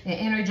good and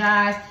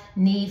energized,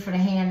 need for the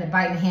hand that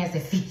bite and the hands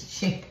that feed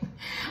you.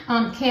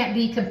 Can't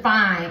be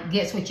confined,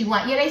 gets what you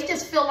want. Yeah, they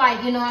just feel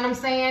like, you know what I'm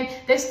saying?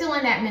 They're still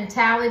in that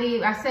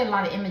mentality. I said a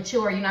lot of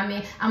immature, you know what I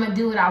mean? I'm gonna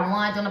do what I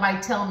want, don't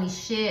nobody tell me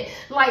shit.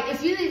 Like,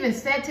 if you even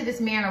said to this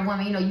man or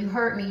woman, you know, you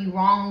hurt me, you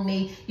wronged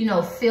me, you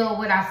know, feel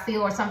what I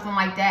feel or something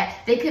like that,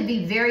 they could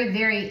be very,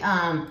 very,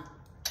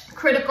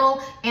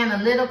 critical,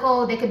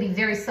 analytical. They could be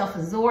very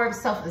self-absorbed,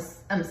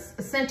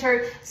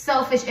 self-centered,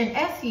 selfish, and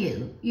F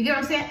you. You get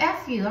what I'm saying?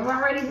 F you. I've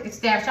already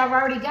established. I've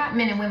already got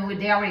men and women.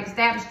 They already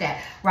established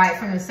that, right?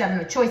 From the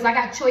 7 of choice. I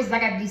got choices. I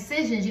got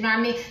decisions. You know what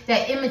I mean?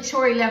 That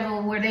immaturity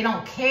level where they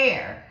don't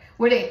care.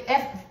 Where they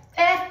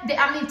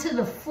I mean, to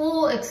the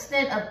full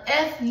extent of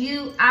F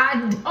you,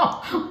 I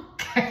don't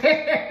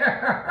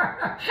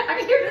care. I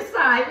can hear the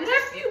side.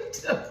 F you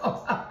too.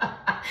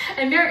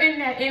 And they're in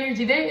that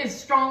energy. They is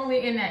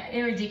strongly in that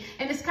energy.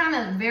 And it's kind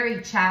of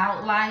very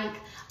childlike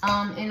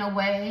in a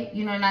way,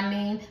 you know what I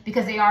mean?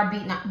 Because they are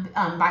biting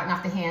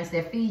off the hands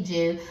that feed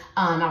you.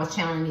 I was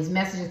channeling these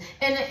messages.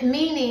 And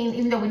meaning,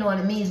 even though we know what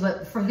it means,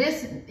 but for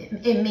this,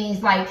 it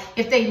means like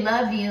if they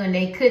love you and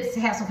they could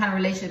have some kind of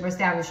relationship or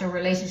establish a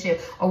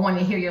relationship or want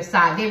to hear your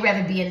side, they'd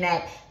rather be in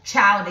that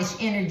childish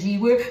energy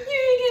where you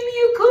didn't give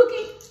me a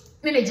cookie.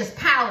 Then they just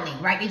pouting,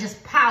 right? They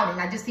just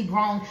pouting. I just see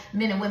grown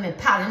men and women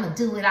pouting. I'm gonna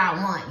do what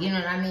I want. You know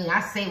what I mean?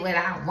 I say what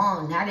I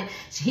want.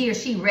 He or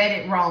she read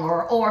it wrong,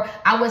 or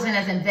I wasn't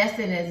as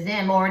invested as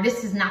them, or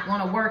this is not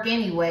gonna work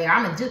anyway. Or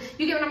I'm gonna do.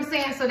 You get what I'm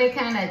saying? So they're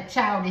kind of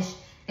childish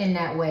in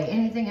that way.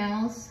 Anything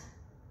else?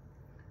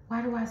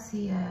 Why do I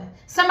see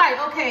somebody?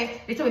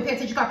 Okay, they told me pay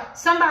attention.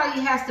 Somebody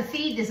has to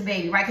feed this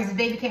baby, right? Because the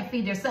baby can't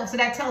feed themselves. So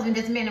that tells me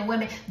this men and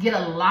women get a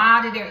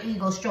lot of their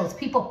ego strokes.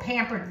 People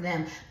pamper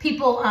them.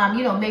 People,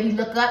 you know, maybe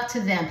look up to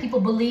them. People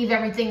believe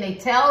everything they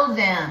tell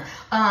them.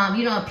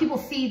 You know, people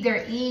feed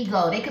their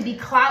ego. They could be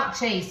clout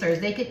chasers.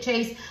 They could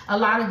chase a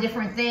lot of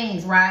different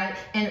things, right?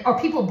 Or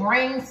people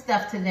bring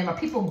stuff to them, or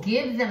people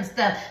give them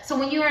stuff. So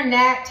when you're in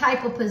that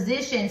type of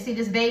position, see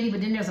this baby, but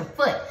then there's a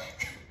foot.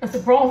 That's a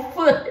grown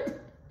foot.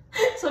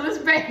 So this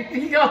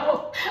baby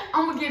goes,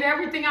 I'm going to get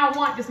everything I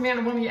want, this man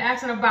or woman you're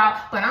asking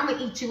about, but I'm going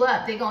to eat you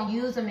up. They're going to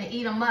use them and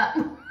eat them up.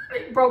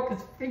 He broke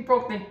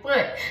their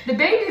foot. The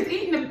baby is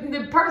eating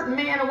the person,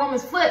 man or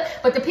woman's foot,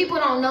 but the people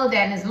don't know that.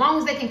 And as long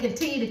as they can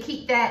continue to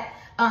keep that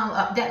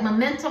that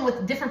momentum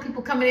with different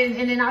people coming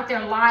in and out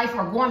their life,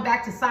 or going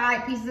back to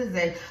side pieces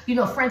and, you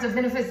know, friends of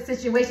benefits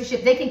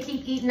situationship, they can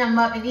keep eating them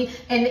up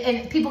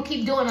and people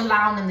keep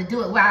allowing them to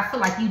do it. Well, I feel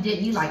like you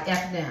did, you like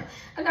F them.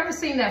 I've never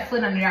seen that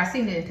foot under there. I've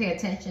seen it and pay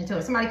attention to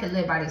it. Somebody could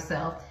live by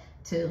themselves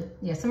too.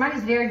 Yeah,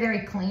 somebody's very,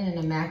 very clean and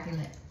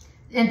immaculate.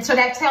 And so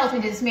that tells me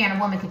that this man or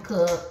woman could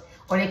cook,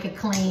 or they could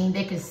clean,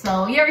 they could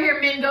sew. You ever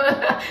hear men go,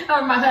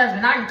 oh, my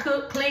husband, I can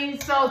cook, clean,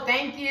 sew,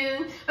 thank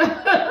you.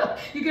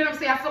 You get what I'm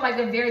saying? I feel like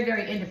they're very,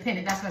 very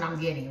independent. That's what I'm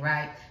getting,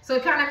 right? So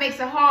it kind of makes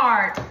it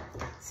hard.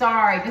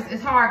 Sorry, this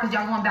is hard because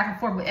y'all going back and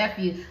forth with F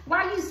you.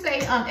 Why do you say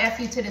F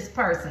you to this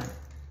person?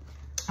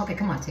 Okay,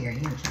 come on, Terry,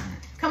 you ain't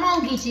trying to. Come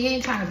on, Geechee, you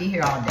ain't trying to be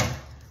here all day.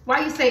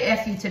 Why you say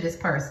F you to this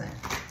person?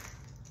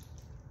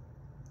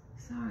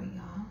 Sorry,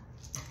 y'all.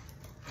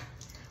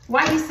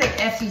 Why you say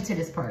F you to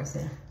this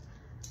person?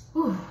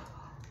 Whew.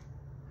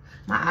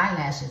 My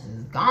eyelashes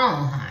is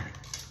gone, honey.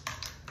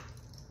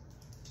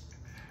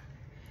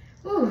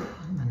 Ooh,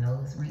 my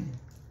nose ringing.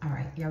 All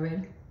right, y'all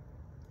ready?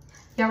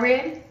 Y'all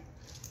ready?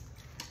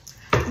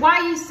 Why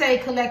you say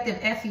collective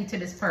F you to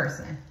this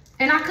person?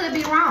 And I could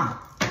be wrong.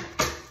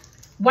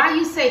 Why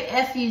you say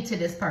F you to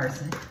this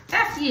person?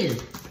 F you.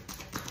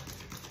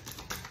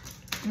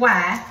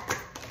 Why?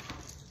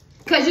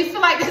 Because you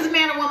feel like this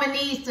man or woman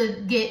needs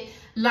to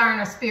learn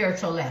a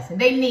spiritual lesson.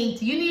 They need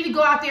to. You need to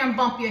go out there and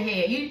bump your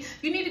head. You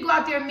need to go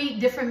out there and meet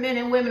different men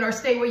and women, or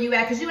stay where you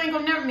at, because you ain't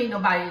gonna never meet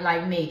nobody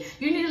like me.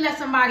 You need to let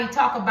somebody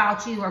talk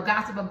about you, or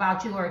gossip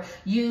about you, or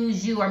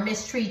use you, or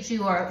mistreat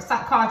you, or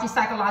cause you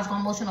psychological,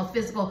 emotional,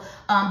 physical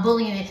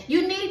bullying.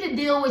 You need to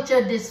deal with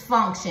your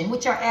dysfunction,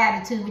 with your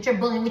attitude, with your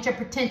bullying, with your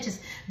pretentious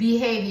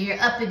behavior,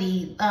 your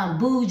uppity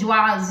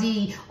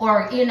bourgeoisie,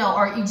 or you know,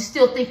 or you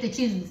still think that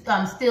you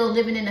still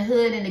living in the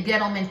hood and the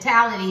ghetto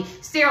mentality.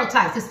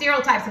 Stereotypes. The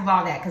stereotypes of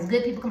all that, because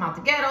good people come out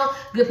the ghetto,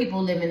 good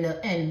people live in the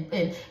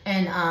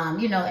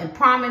you know, in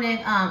prominent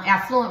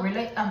affluent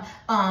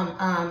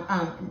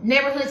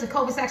neighborhoods and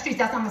cul-de-sac streets.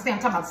 That's what I'm gonna say. I'm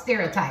talking about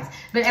stereotypes.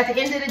 But at the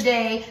end of the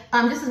day,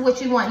 this is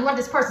what you want. You want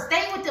this person.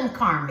 Stay with them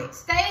karmics.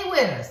 Stay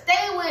with her.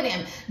 Stay with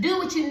him. Do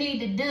what you need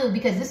to do,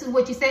 because this is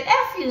what you said.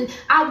 F you.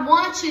 I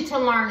want you to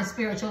learn a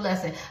spiritual spiritual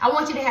lesson. I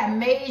want you to have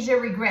major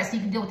regrets so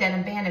you can deal with that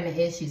abandonment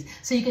issues.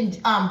 So you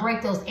can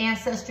break those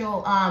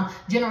ancestral,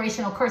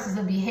 generational curses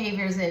of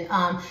behaviors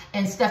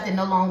and stuff that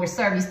no longer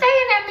serve you. Stay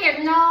in that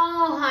marriage.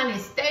 No, honey,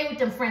 stay with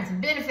them friends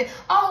and benefit.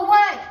 Oh,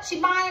 what?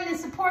 She buying and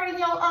supporting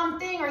your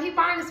thing, or he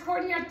buying and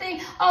supporting your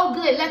thing. Oh,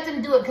 good. Let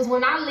them do it. Because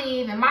when I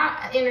leave and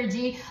my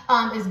energy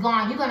is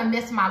gone, you're gonna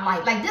miss my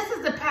light. Like, this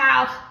is the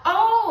power.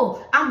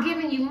 Oh, I'm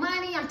giving you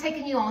money. I'm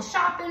taking you on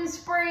shopping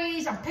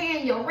sprees. I'm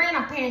paying your rent.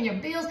 I'm paying your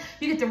bills.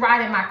 You get to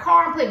ride in my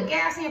car. I'm putting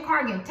gas in your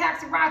car, getting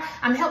taxi ride.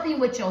 I'm helping you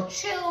with your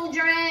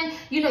children.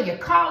 You know, your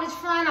college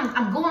fund.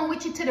 I'm going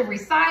with you to the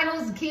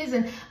recitals, the kids,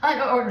 and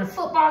or the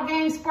football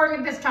games,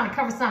 sporting events, trying to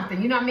cover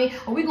something. You know what I mean?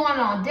 Or we going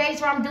on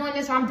dates, or I'm doing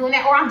this, or I'm doing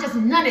that, or I'm just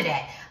none of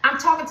that. I'm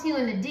talking to you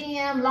in the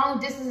DM, long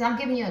distance. I'm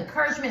giving you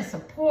encouragement,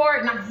 support,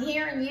 and I'm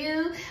hearing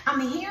you.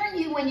 I'm hearing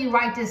you when you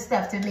write this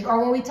stuff to me, or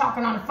when we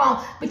talking on the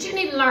phone. But you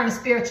need to learn a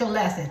spiritual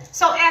lesson.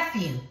 So F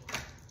you.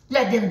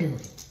 Let them do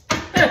it.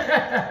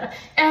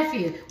 F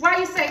you. Why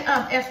you say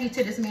F you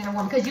to this man or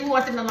woman? Because you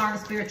want them to learn a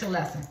spiritual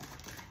lesson.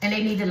 And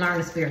they need to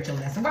learn a spiritual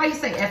lesson. Why you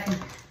say F you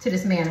to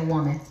this man or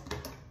woman?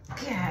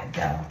 God,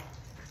 though.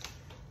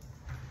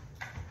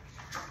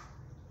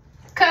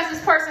 Because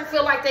this person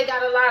feel like they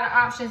got a lot of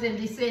options and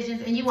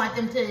decisions, and you want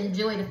them to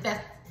enjoy the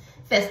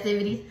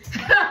festivities.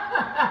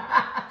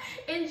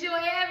 Enjoy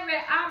every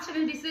option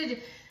and decision.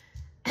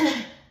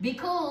 Be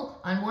cool.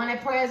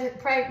 Unwanted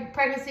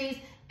pregnancies,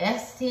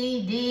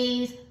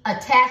 STDs,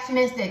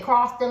 attachments that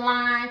cross the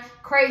line,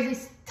 crazy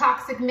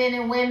toxic men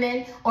and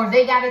women, or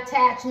they got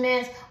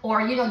attachments,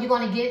 or you know, you're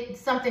going to get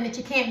something that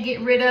you can't get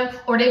rid of,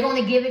 or they're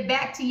going to give it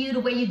back to you the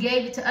way you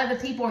gave it to other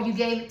people, or you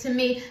gave it to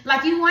me.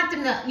 Like, you want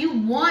them to, you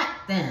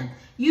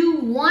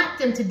want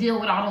them to deal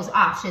with all those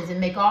options and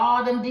make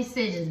all them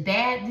decisions,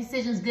 bad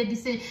decisions, good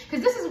decisions.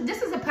 Because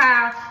this is a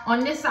power on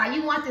this side.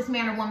 You want this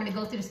man or woman to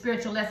go through the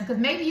spiritual lesson,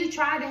 because maybe you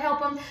tried to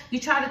help them, you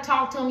tried to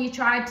talk to them, you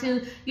tried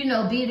to, you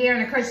know, be there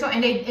and encourage them,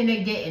 and they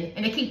didn't,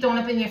 and they keep throwing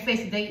up in your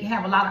face that they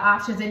have a lot of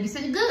options and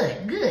decisions.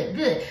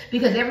 Good,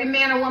 because every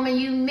man or woman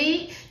you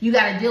meet, you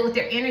got to deal with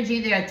their energy,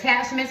 their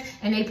attachments,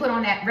 and they put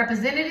on that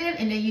representative,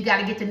 and then you got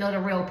to get to know the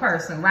real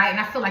person, right? And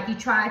I feel like you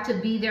tried to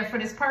be there for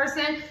this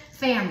person.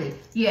 Family,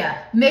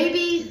 yeah.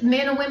 Maybe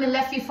men and women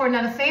left you for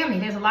another family.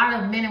 There's a lot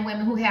of men and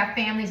women who have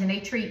families and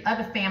they treat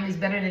other families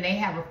better than they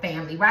have a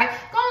family, right?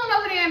 Go on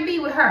over there and be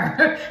with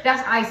her.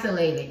 That's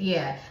isolated,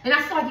 yeah. And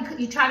I feel like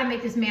you try to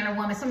make this man or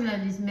woman, some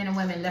of these men and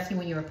women left you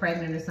when you were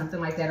pregnant or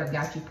something like that, or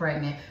got you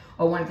pregnant,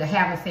 or wanted to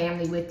have a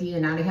family with you,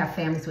 and now they have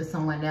families with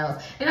someone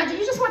else. And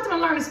you just want them to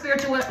learn a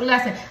spiritual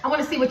lesson. I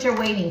want to see what you're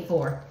waiting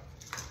for.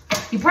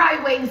 You're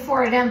probably waiting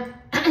for them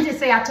to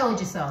say, I told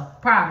you so,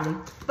 probably.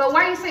 But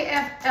why you say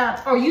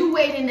F, or you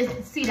waiting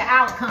to see the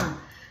outcome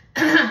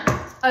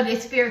of the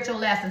spiritual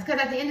lessons? Because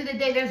at the end of the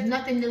day, there's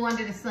nothing new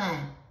under the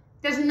sun.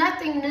 There's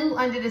nothing new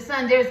under the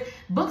sun. There's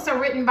books are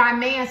written by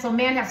man, so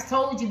man has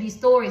told you these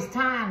stories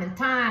time and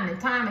time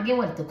and time again.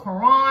 With the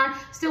Quran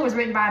still was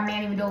written by a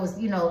man, even though it was,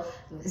 you know,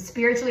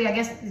 spiritually, I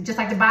guess, just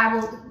like the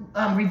Bible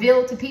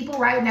revealed to people,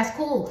 right? And that's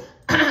cool.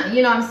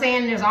 You know what I'm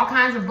saying? There's all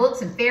kinds of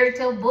books and fairy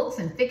tale books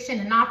and fiction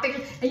and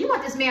nonfiction. And you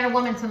want this man or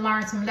woman to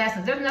learn some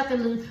lessons. There's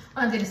nothing new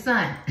under the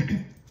sun,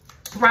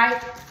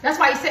 right? That's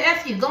why you say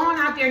F you. Go on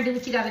out there and do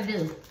what you got to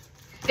do.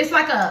 It's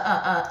like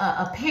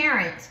a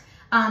parent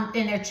and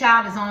their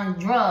child is on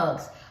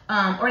drugs,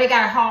 or they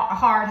got a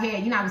hard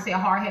head. You know how we say a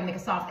hard head make a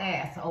soft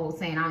ass. The old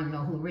saying, I don't even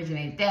know who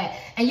originated that.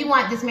 And you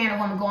want this man or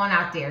woman going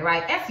out there,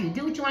 right? F you.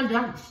 Do what you want to do.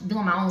 I'm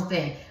doing my own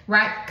thing,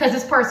 right? Because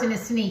this person is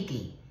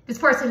sneaky. This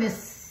person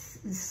is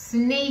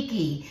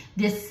sneaky,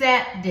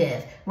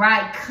 deceptive,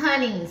 right?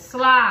 Cunning,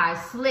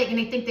 sly, slick, and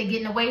they think they're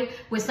getting away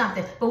with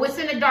something. But what's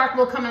in the dark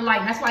will come in light,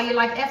 and that's why you're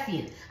like, F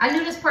you. I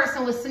knew this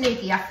person was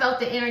sneaky. I felt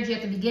the energy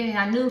at the beginning.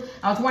 I knew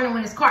I was wondering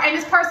when this car, and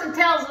this person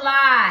tells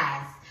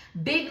lies,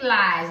 big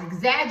lies,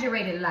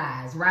 exaggerated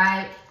lies,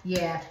 right?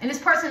 Yeah, and this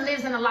person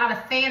lives in a lot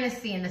of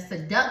fantasy and the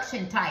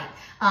seduction type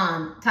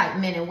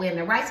men and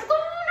women, right? So go on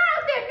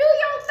out there, do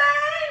your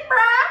thing,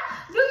 bruh.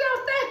 Do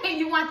your thing.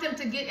 You want them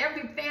to get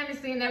every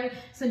fantasy and every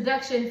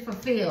seduction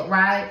fulfilled,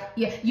 right?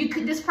 Yeah, you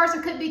could. This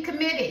person could be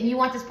committed, and you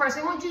want this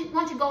person. Why don't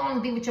you go on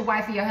and be with your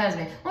wife or your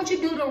husband? Why don't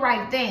you do the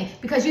right thing?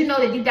 Because you know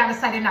that you down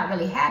inside they're not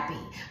really happy.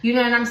 You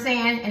know what I'm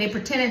saying? And they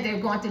pretending they're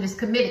going through this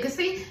committed. Cause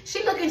see,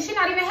 she not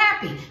even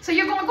happy. So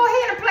you're going, go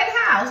ahead and play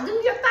house. Do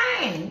your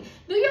thing.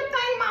 Do your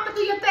thing, mama.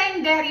 Do your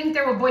thing, daddy. Even if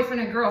they're a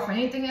boyfriend or girlfriend,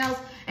 anything else.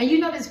 And you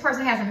know this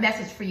person has a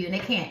message for you, and they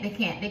can't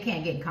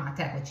get in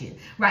contact with you,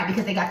 right?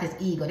 Because they got this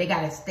ego. They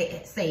got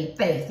to save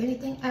face.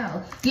 Anything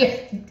else? Yeah.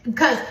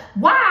 Because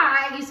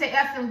why you say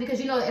F them? Because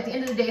you know at the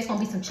end of the day it's gonna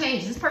be some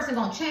change. This person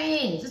gonna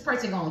change. This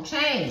person gonna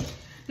change.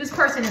 This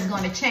person is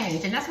gonna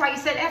change, and that's why you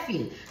said F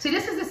you. See,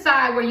 this is the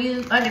side where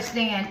you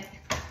understand.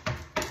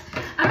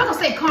 I'm not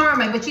gonna say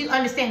karma, but you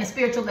understand the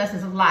spiritual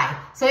lessons of life.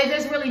 So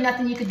there's really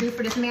nothing you can do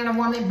for this man or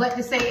woman but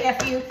to say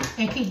F you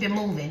and keep it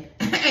moving.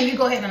 And you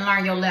go ahead and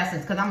learn your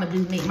lessons, because I'm gonna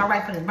do me. My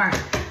right foot is burnt.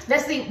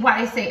 Let's see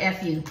why they say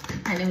F you.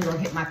 And then we're gonna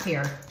hit my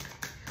tarot.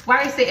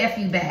 Why they say F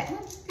you back?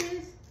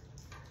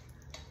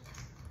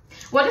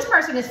 Well, this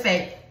person is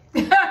fake.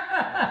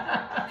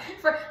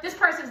 For this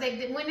person,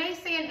 when they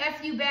saying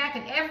F you back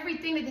and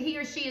everything that he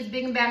or she is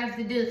big and bad enough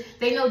to do,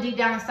 they know deep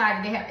down inside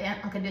that they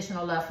have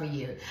unconditional love for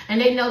you.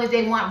 And they know that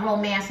they want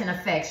romance and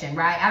affection,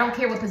 right? I don't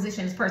care what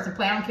position this person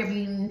play. I don't care if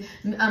you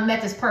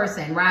met this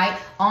person, right?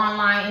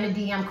 Online, in a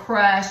DM,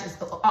 crush,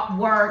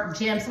 work,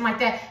 gym, something like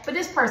that. But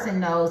this person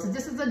knows that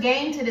this is a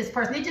game to this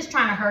person. They're just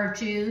trying to hurt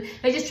you.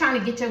 They're just trying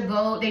to get your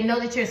goal. They know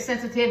that you're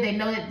sensitive. They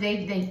know that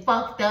they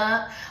fucked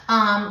up.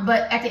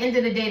 But at the end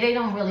of the day, they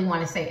don't really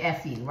want to say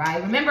F you,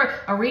 right? Remember,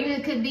 a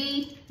reading could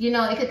be, you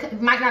know,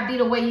 it might not be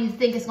the way you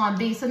think it's going to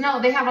be. So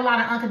no, they have a lot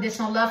of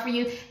unconditional love for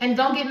you. And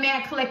don't get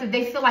mad, collective.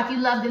 They feel like you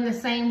love them the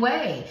same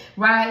way,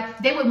 right?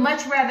 They would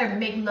much rather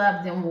make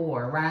love than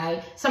war,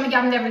 right? Some of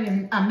y'all never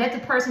even met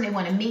the person they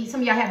want to meet.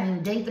 Some of y'all haven't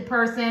even dated the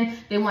person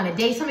they want to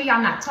date. Some of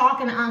y'all not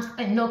talking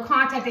and no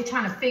contact. They're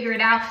trying to figure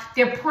it out.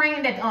 They're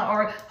praying that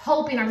or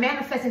hoping or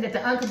manifesting that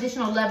the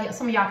unconditional love,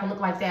 some of y'all can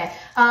look like that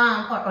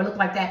or look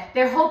like that.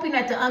 They're hoping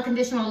that the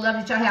unconditional love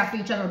that y'all have for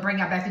each other will bring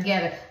y'all back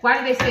together. Why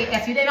do they say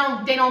F you? They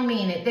don't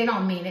mean it. They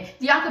don't mean it.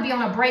 Y'all could be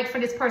on a break for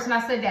this person.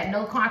 I said that,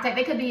 no contact.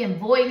 They could be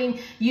avoiding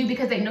you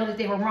because they know that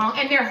they were wrong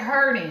and they're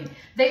hurting.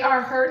 They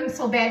are hurting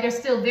so bad. They're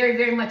still very,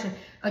 very much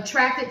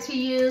attracted to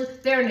you.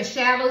 They're in the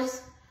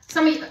shadows.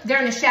 Some of you, they're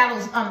in the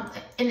shadows,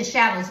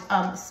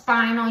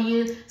 spying on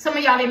you. Some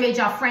of y'all, they made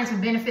y'all friends for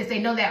benefits. They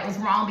know that was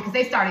wrong because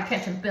they started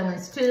catching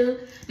feelings too.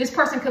 This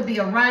person could be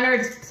a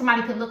runner.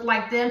 Somebody could look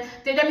like them.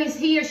 That means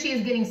he or she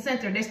is getting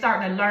centered. They're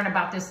starting to learn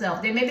about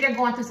themselves. Maybe they're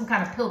going through some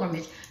kind of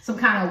pilgrimage, some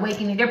kind of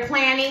awakening. They're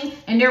planning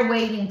and they're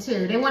waiting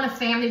too. They want a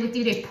family with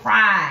you. They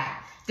pride.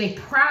 They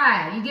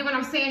pride. You get what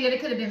I'm saying? Yeah, they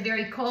could have been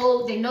very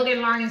cold. They know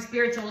they're learning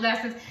spiritual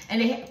lessons,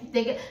 and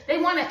they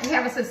want to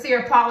have a sincere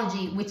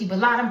apology with you, but a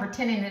lot of them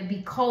pretending to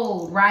be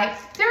cold, right?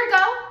 There we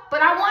go.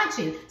 But I want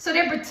you. So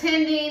they're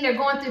pretending, they're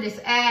going through this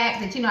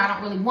act that, you know, I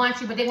don't really want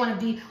you, but they want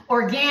to be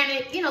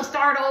organic, you know,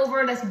 start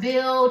over, let's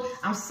build.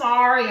 I'm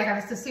sorry, I got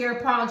a sincere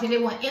apology. They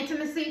want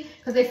intimacy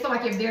because they feel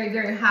like you're very,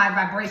 very high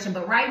vibration.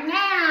 But right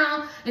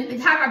now,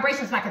 and high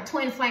vibration is like a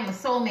twin flame, a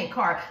soulmate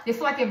card. They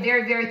feel like you're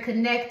very, very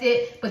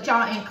connected, but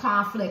y'all in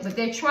conflict. But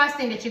they're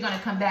trusting that you're going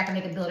to come back and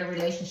they can build a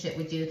relationship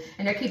with you.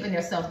 And they're keeping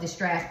themselves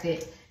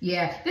distracted.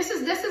 Yeah, this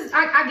is,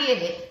 I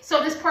get it.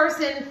 So this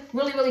person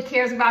really, really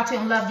cares about you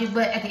and loves you,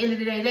 but at the end of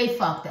the day, they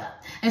fucked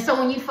up. And so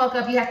when you fuck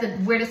up, you have to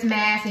wear this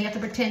mask and you have to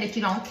pretend that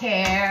you don't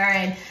care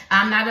and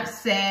I'm not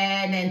upset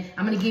and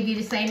I'm going to give you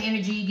the same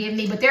energy you give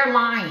me, but they're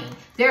lying.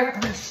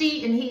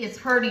 She and he is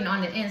hurting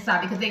on the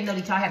inside because they know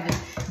that y'all have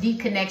this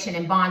deep connection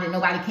and bond that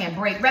nobody can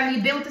break. Whether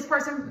you've been with this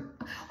person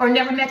or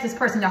never met this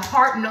person, the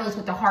heart knows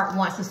what the heart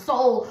wants. The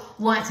soul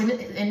wants, and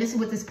this is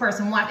what this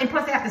person wants. And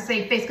plus they have to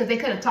save face because they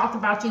could have talked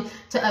about you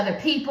to other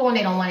people and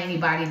they don't want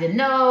anybody to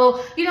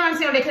know. You know what I'm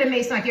saying? Or they could have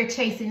made it sound like you're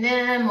chasing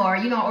them, or,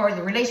 you know, or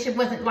the relationship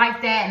wasn't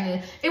like that.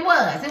 And it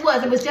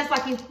was just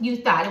like you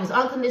thought. It was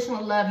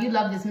unconditional love. You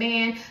love this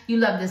man. You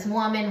love this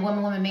woman,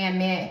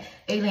 man,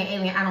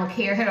 alien, I don't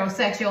care,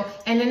 heterosexual.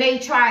 And then they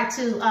try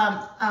to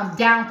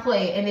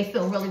downplay it and they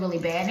feel really, really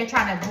bad. They're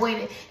trying to avoid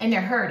it and they're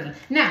hurting.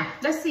 Now,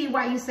 let's see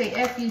why you say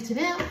F you to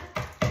them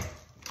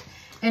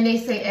and they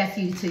say F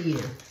you to you.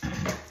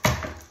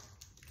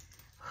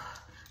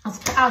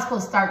 I was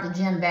supposed to start the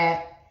gym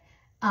back.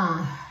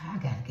 I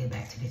got to get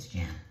back to this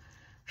gym.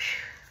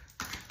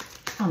 I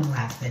don't know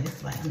why I said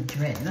it's like I'm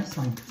dreading. I just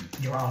want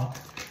to draw.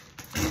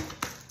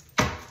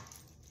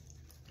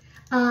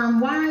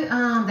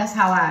 That's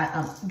how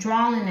I,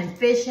 drawing and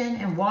fishing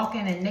and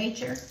walking in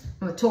nature,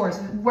 towards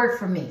work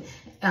for me,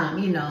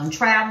 you know, and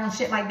travel and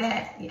shit like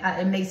that.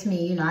 It makes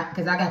me, you know,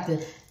 because I got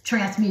to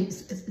transmute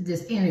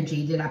this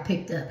energy that I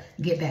picked up,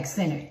 get back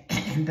centered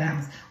and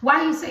balanced. Why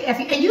do you say F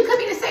you? And you could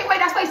be the same way.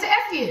 That's why you say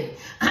F you.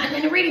 And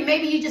in the reading,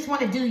 maybe you just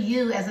want to do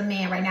you as a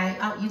man right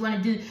now. You want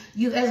to do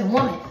you as a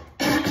woman.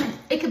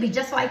 It could be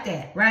just like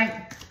that,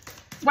 right?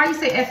 Why you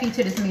say F you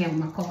to this man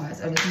with my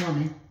cards or this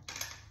woman?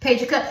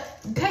 Page of Cups.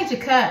 Page of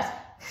Cups.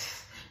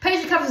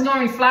 Page of Cups is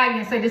normally flagging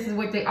and say this is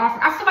what they offer.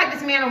 I feel like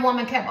this man or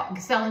woman kept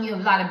selling you a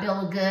lot of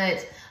bill of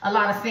goods, a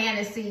lot of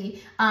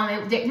fantasy.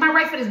 My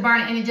right foot is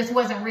burning and it just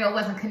wasn't real,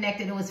 wasn't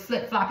connected. It was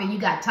flip-flopping. You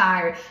got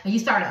tired and you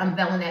started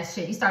unveiling that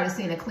shit. You started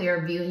seeing a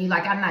clearer view and you're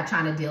like, I'm not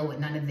trying to deal with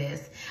none of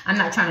this. I'm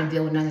not trying to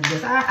deal with none of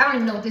this. I don't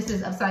even know what this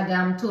is upside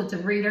down.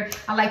 Intuitive reader.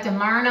 I like to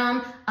learn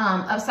them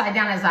upside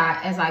down as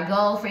I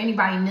go. For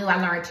anybody new, I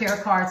learned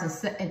tarot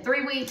cards in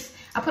 3 weeks.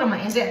 I put on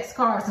my index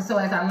cards, and so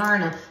as I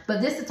learn them.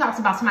 But this talks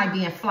about somebody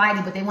being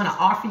flighty, but they want to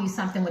offer you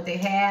something what they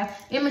have.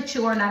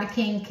 Immature, not a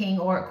king,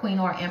 or a queen,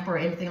 or emperor,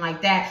 anything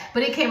like that.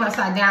 But it came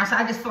upside down, so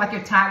I just feel like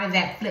you're tired of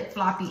that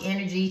flip-floppy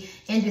energy,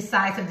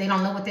 indecisive. They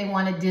don't know what they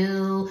want to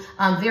do.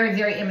 Very,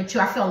 very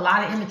immature. I feel a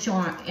lot of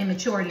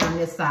immaturity on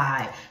this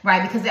side,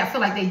 right? Because I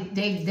feel like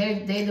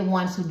they're the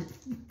ones who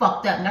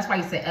fucked up, and that's why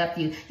you said F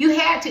you. You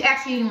had to,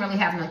 actually, you didn't really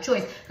have no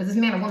choice, because this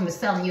man or woman was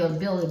selling you a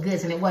bill of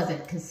goods, and it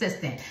wasn't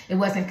consistent. It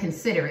wasn't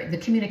considerate.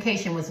 The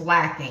communication was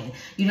lacking.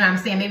 You know what I'm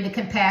saying? Maybe the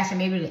compassion,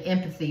 maybe the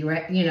empathy,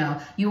 right? You know,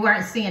 you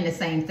weren't seeing the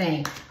same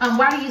thing.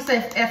 Why do you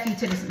say F you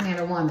to this man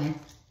or woman?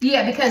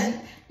 Yeah, because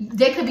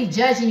they could be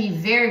judging you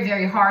very,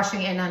 very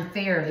harshly and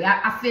unfairly.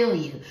 I feel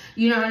you.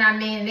 You know what I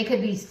mean? They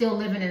could be still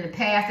living in the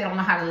past. They don't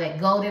know how to let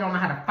go. They don't know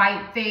how to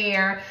fight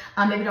fair.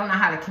 Maybe don't know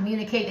how to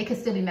communicate. They could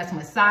still be messing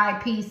with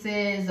side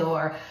pieces,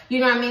 or, you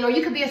know what I mean? Or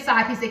you could be a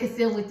side piece. They could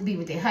still be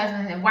with their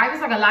husband and wife.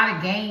 It's like a lot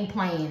of game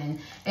playing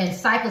and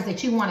cycles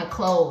that you want to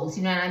close.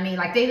 You know what I mean?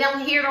 Like they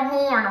don't hear the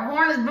horn. The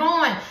horn is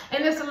blowing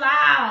and it's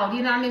loud.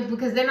 You know what I mean?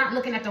 Because they're not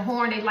looking at the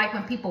horn. They like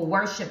when people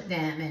worship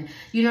them, and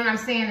you know what I'm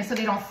saying? And so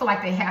they don't feel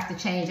like they have to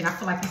change. And I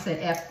feel like you said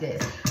F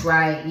this,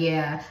 right?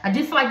 Yeah. I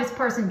do feel like this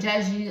person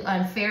judged you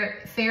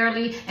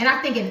fairly. And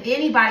I think if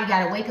anybody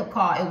got a wake-up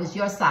call, it was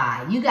your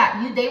side.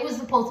 They were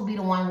supposed to be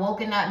the one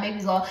woken up,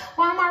 maybe go,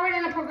 well, I'm already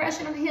in a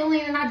progression of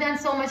healing and I've done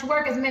so much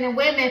work as men and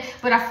women.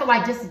 But I feel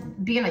like just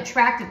being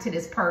attracted to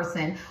this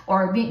person,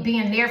 or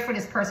being there for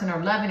this person,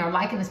 or loving or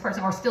liking this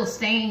person, or still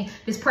staying,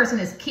 this person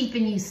is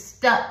keeping you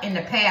stuck in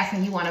the past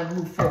and you want to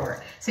move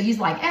forward. So you're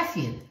like, F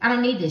you. I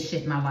don't need this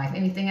shit in my life.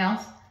 Anything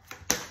else?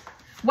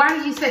 Why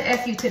do you say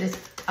F you to this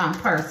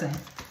person?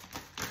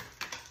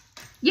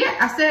 Yeah,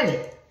 I said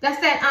it. That's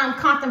that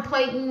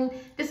contemplating.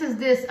 This is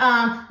this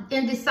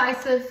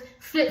indecisive,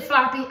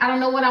 flip-floppy. I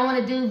don't know what I want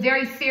to do.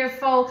 Very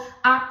fearful,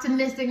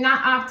 optimistic,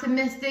 not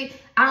optimistic.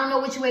 I don't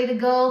know which way to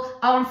go.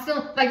 Oh, I'm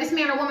feeling like this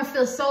man or woman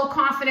feels so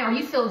confident, or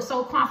you feel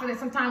so confident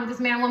sometimes with this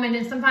man or woman,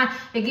 and sometimes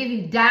they give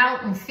you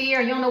doubt and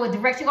fear. You don't know what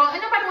direction you're going.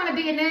 And nobody want to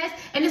be in this.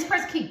 And this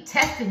person keep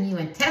testing you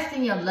and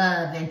testing your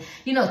love, and,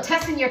 you know,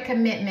 testing your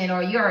commitment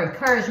or your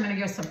encouragement or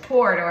your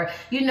support, or,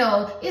 you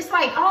know, it's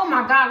like, oh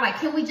my God, like,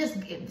 can we just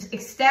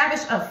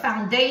establish a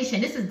foundation?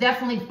 This is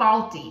definitely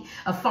faulty.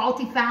 A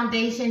faulty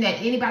foundation that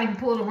anybody can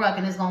pull the rug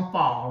and it's going to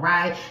fall,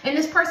 right? And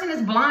this person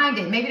is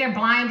blinded. Maybe they're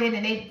blinded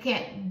and they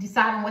can't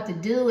decide on what to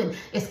do, and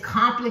it's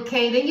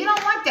complicated. You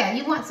don't want that.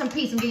 You want some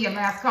peace, and be your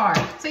last card.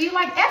 So you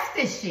like, F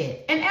this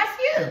shit and F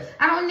you.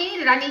 I don't need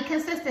it. I need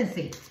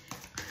consistency.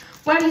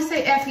 Why do you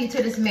say F you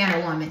to this man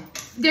or woman?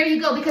 There you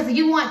go, because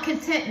you want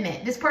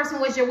contentment. This person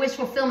was your wish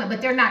fulfillment,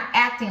 but they're not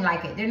acting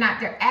like it.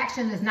 Their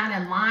action is not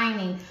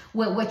aligning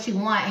with what you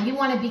want. And you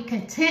want to be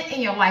content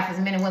in your life as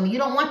men and women. You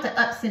don't want the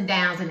ups and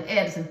downs and the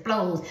ebbs and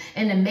flows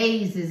and the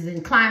mazes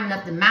and climbing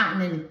up the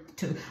mountain and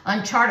to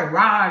uncharted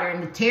water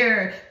and the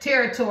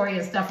territory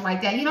and stuff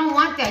like that. You don't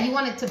want that. You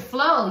want it to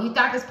flow. You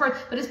thought this person,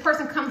 but this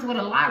person comes with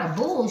a lot of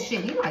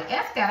bullshit. You're like,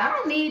 F that. I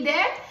don't need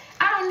that.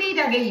 I don't need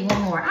that. I gave you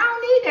one more. I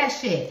don't need that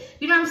shit.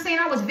 You know what I'm saying?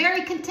 I was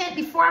very content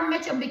before I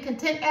met you. I'll be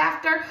content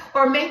after.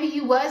 Or maybe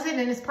you wasn't,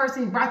 and this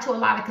person brought you a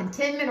lot of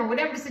contentment, or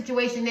whatever the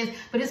situation is.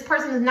 But this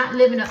person is not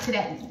living up to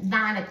that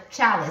 9 of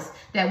chalice,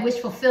 that wish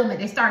fulfillment.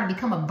 They starting to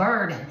become a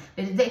burden.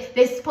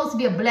 They're supposed to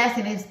be a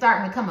blessing. They're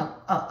starting to become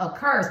a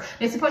curse.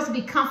 They're supposed to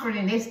be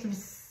comforting. They're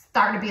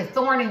starting to be a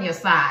thorn in your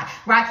side,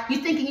 right? You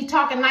thinking you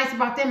talking nice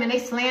about them, and they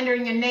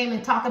slandering your name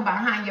and talking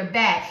behind your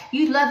back.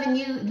 You loving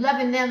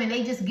them, and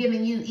they just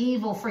giving you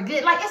evil for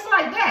good. Like, it's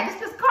like that. It's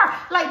this card,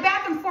 like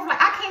back and forth.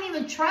 Like, I can't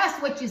even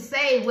trust what you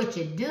say, what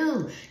you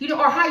do, you know,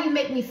 or how you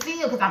make me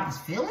feel, because I was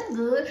feeling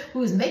good.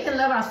 We was making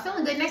love. I was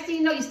feeling good. Next thing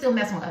you know, you still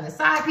messing with other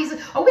side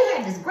pieces. Or we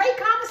had this great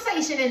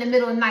conversation in the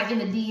middle of the night in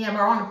the DM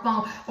or on the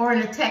phone or in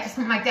a text or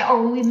something like that.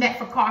 Or when we met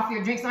for coffee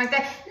or drinks, something like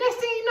that. Next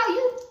thing you know,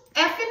 you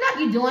effing up,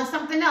 you doing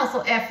something else.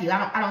 So F you.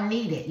 I don't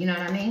need it. You know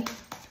what I mean?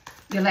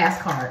 Your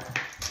last card.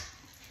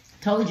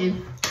 Told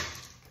you.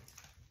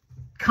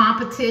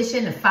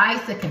 Competition, the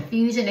fights, the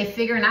confusion. They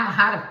figuring out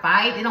how to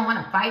fight. They don't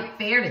want to fight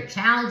fair. The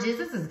challenges.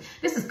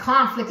 This is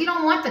conflict. You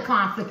don't want the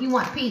conflict. You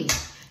want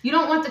peace. You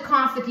don't want the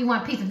conflict, you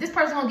want peace. If this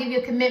person won't give you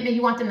a commitment,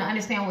 you want them to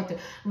understand what the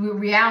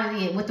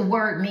reality, what the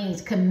word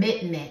means,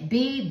 commitment.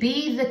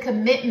 Be the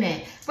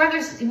commitment.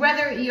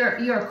 Whether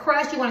you're a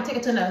crush, you want to take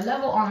it to another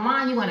level,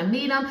 online, you want to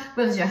meet them,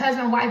 whether it's your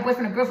husband, wife,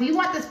 boyfriend, or girlfriend, you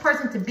want this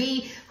person to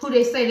be who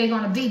they say they're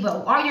going to be,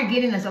 but all you're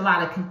getting is a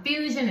lot of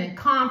confusion and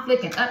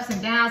conflict and ups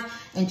and downs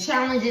and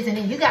challenges, and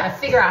then you got to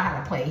figure out how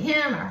to play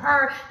him or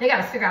her. They got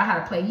to figure out how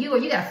to play you, or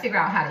you got to figure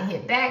out how to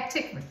hit back,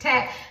 tick for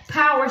tack,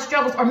 power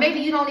struggles, or maybe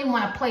you don't even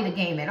want to play the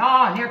game at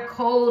all, and they're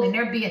cold, and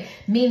they're being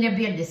mean, they're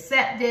being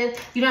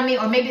deceptive, you know what I mean?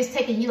 Or maybe it's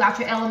taking you out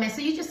your element,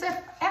 so you just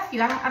said, F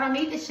you, I don't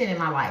need this shit in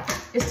my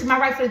life. It's to my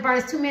right for the bird.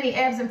 It's too many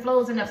ebbs and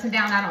flows and ups and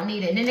downs. I don't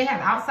need it. And then they have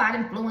outside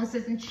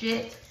influences and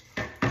shit.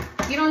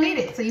 You don't need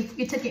it. So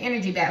you took your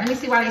energy back. Let me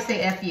see why they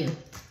say F you.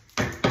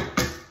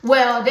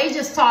 Well, they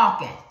just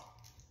talking.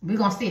 We're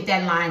going to see if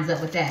that lines up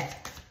with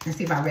that. And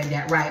see if I read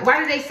that right. Why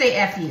do they say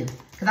F you?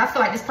 Because I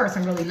feel like this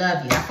person really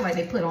love you. I feel like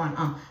they put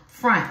on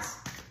fronts.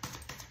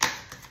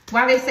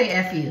 Why do they say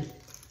F you?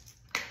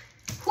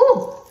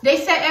 Whew. They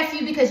said F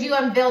you because you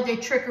unveiled their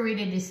trickery,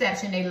 their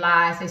deception, their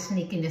lies, their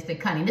sneakiness, their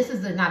cunning. This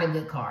is not a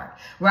good card,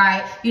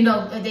 right? You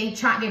know,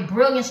 they're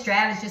brilliant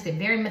strategists. They're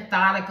very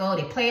methodical.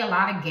 They play a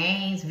lot of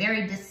games,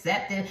 very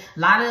deceptive, a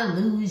lot of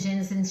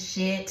illusions and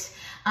shit.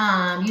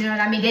 You know what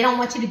I mean? They don't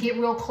want you to get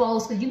real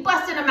close because you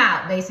busted them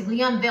out, basically.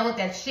 You unveiled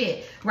that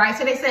shit, right?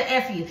 So they said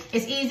F you.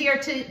 It's easier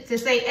to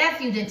say F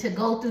you than to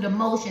go through the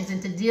motions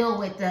and to deal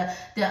with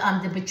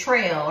the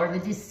betrayal or the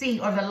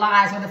deceit or the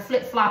lies or the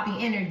flip-flopping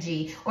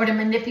energy or the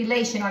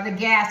manipulation or the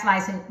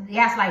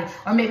gaslighting,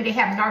 or maybe they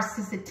have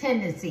narcissistic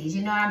tendencies,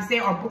 you know what I'm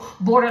saying? Or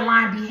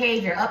borderline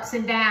behavior, ups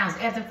and downs,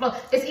 ebbs and flows.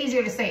 It's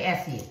easier to say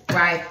F you,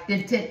 right?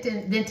 Than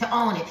to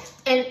own it.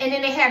 And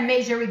then they have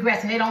major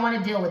regrets and they don't want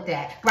to deal with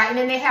that, right? And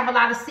then they have a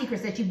lot of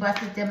secrets that you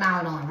busted them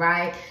out on,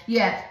 right?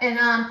 Yeah, and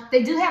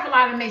they do have a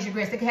lot of major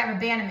regrets. They could have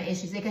abandonment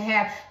issues. They could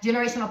have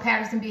generational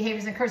patterns and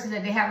behaviors and curses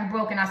that they haven't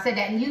broken. I said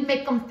that, and you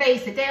make them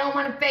face it. They don't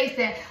want to face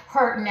that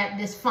hurt and that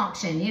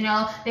dysfunction, you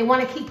know? They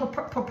want to keep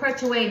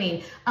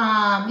perpetuating,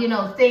 you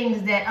know,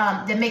 things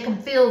that make them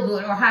feel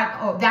good,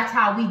 or that's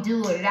how we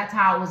do it, or that's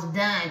how it was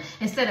done,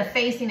 instead of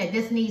facing that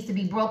this needs to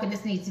be broken,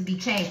 this needs to be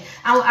changed.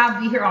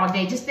 I'll be here all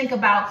day. Just think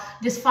about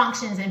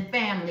dysfunctions in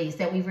families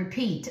that we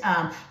repeat,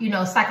 you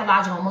know,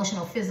 psychological,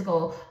 emotional,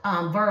 physical,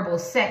 verbal,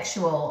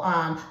 sexual,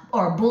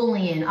 or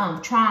bullying,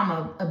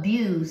 trauma,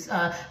 abuse.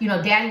 You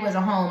know, daddy was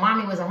at home,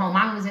 mommy was at home,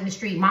 mommy was in the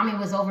street, mommy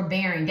was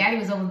overbearing, daddy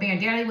was overbearing,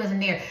 daddy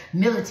wasn't there,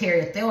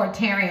 military,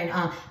 authoritarian,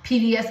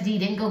 PTSD,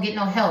 didn't go get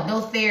no help, no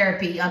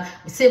therapy,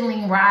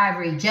 sibling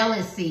rivalry,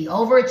 jealousy,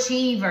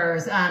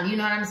 overachievers, you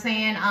know what I'm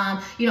saying?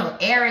 You know,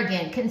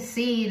 arrogant,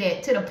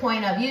 conceited, to the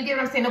point of, you get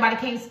what I'm saying? Nobody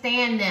can't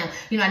stand them.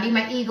 You know, I need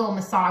my ego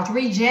massage,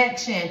 rejection.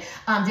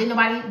 Didn't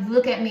nobody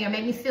look at me or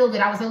make me feel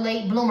good. I was a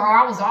late bloomer, or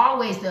I was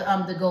always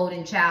the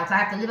golden child. So I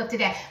have to live up to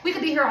that. We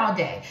could be here all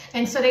day.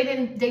 And so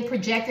they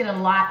projected a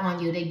lot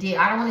on you. They did.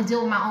 I don't want to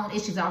deal with my own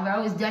issues. I've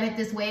always done it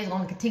this way. I'm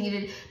going to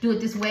continue to do it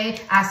this way.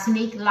 I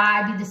sneak,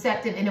 lie, be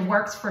deceptive, and it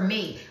works for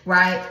me,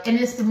 right? And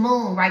it's the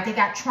moon, right? They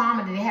got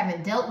trauma that they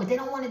haven't dealt with. They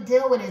don't want to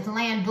deal with it. It's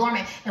laying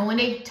dormant. And when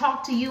they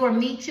talk to you or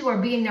meet you or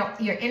be in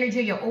your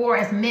energy, your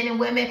aura as men and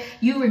women,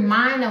 you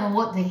remind them of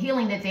what the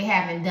healing that they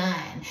haven't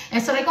done.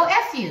 And so they go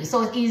F you.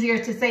 So it's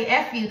easier to say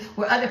F you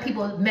where other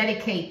people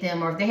medicate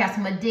them, or if they have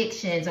some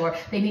addictions, or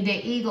they need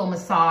their ego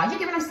massage. You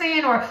get what I'm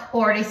saying?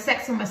 Or they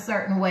sex them a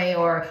certain way,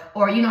 or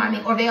you know what I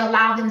mean? Or they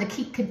allow them to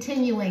keep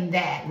continuing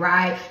that,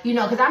 right? You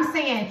know, because I'm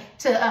saying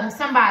to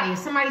somebody, if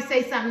somebody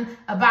say something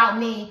about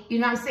me, you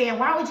know what I'm saying?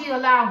 Why would you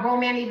allow a grown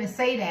man to even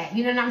say that?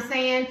 You know what I'm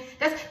saying?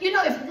 That's, you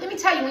know, let me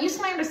tell you, when you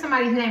slander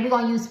somebody's name, we're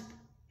going to use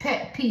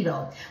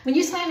pedo. When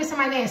you slander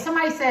somebody's name,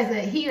 somebody says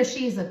that he or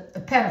she is a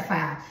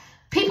pedophile.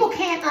 People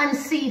can't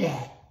unsee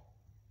that.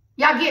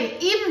 Y'all get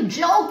it? Even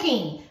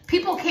joking,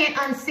 people can't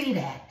unsee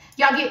that.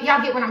 Y'all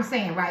get what I'm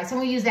saying, right? So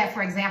we use that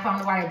for example. I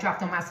don't know why that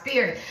dropped on my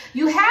spirit.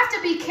 You have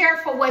to be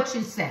careful what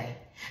you say,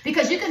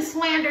 because you can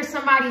slander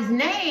somebody's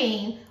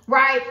name,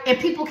 right? And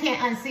people can't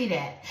unsee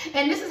that.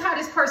 And this is how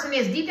this person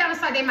is. Deep down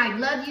inside, they might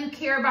love you,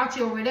 care about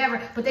you, or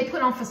whatever, but they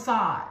put on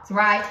facades,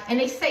 right? And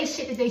they say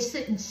shit that they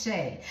shouldn't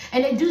say.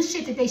 And they do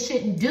shit that they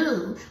shouldn't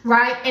do,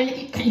 right?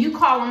 And you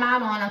call them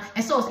out on them.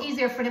 And so it's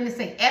easier for them to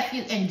say F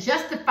you and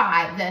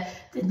justify the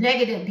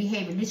negative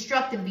behavior,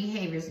 destructive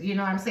behaviors, you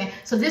know what I'm saying?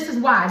 So this is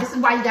why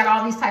you got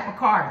all these type of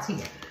cards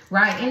here.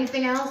 Right?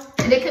 Anything else?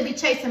 And they could be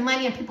chasing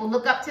money and people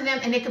look up to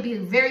them, and they could be a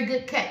very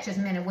good catch as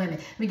men and women.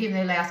 Let me give you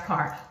their last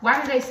card. Why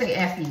do they say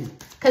F you?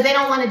 Because they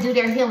don't want to do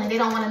their healing. They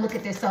don't want to look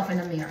at themselves in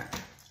the mirror.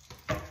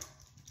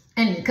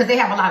 And because they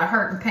have a lot of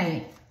hurt and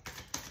pain.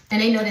 And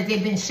they know that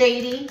they've been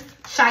shady,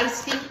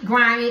 shysty,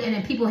 grimy, and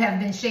then people have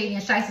been shady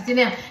and shysty to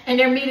them. And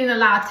they're meeting a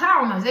lot of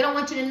tower moments. They don't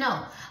want you to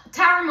know.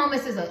 Tower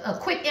moments is a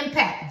quick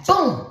impact.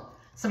 Boom.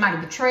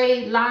 Somebody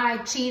betrayed,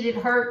 lied, cheated,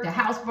 hurt, the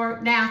house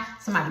burnt down,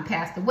 somebody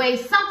passed away,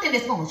 something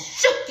that's going to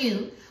shook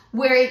you,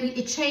 where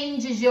it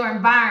changes your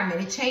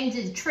environment,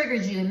 it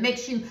triggers you, it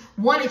makes you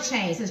want to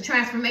change. It's a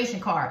transformation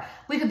card.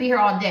 We could be here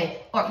all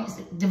day. Or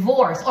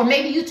divorce, or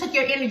maybe you took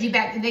your energy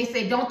back and they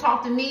say, don't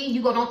talk to me,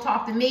 you go, don't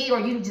talk to me, or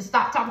you just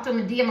stop talking to them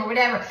in DM or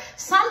whatever.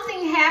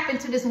 Something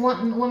happened to this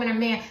woman or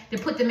man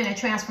that put them in a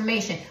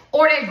transformation.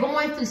 Or they're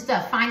going through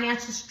stuff,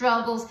 financial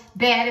struggles,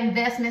 bad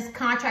investments,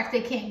 contracts they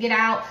can't get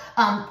out,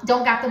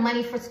 don't got the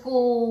money for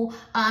school,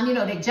 you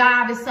know, their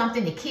job is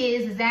something, the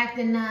kids is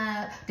acting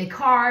up, their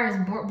car is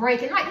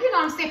breaking, like, you know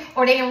what I'm saying?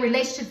 Or they in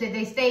relationships that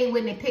they stayed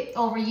with and they picked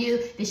over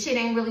you, the shit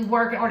ain't really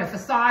working, or the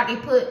facade they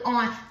put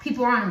on,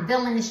 people are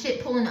unveiling the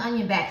shit, pulling the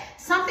onion back.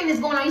 Something is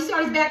going on. You see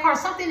all these bad cards?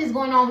 Something is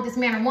going on with this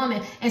man or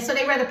woman. And so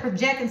they rather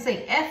project and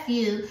say F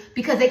you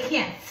because they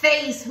can't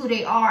face who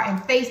they are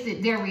and face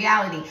their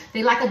reality.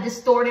 They like a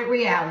distorted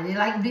reality. They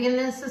like being in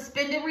a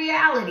suspended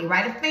reality,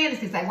 right? A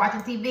fantasy. It's like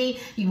watching TV.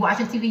 You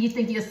watching TV, you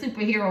think you're a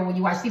superhero when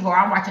you watch TV. Or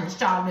I'm watching the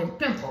Charlemagne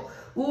Pimple.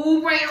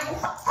 Ooh, ram.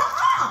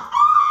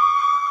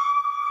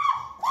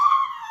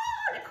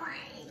 The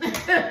crane.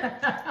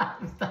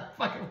 Stop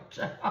fucking with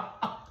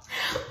y'all.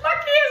 My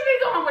kids be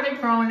going when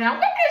they growing now.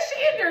 What that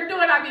shit they're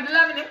doing, I be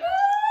loving it.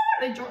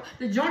 Ooh,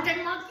 the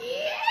drunken monkey.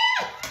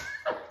 Yeah.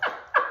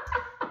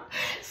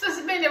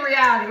 Suspended suspended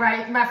reality,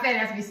 right? My fat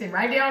ass be sitting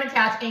right there on the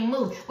couch, ain't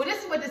moved. Well,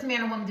 this is what this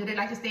man and woman do. They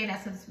like to stay in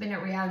that suspended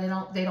reality.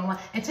 They don't want,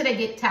 until they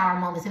get tower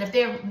moments. And if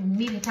they're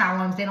meeting tower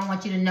moments, they don't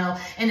want you to know.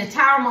 And the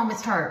tower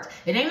moments hurt.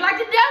 It ain't like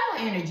the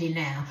devil energy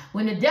now.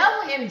 When the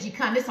devil energy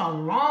comes, it's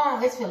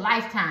it's for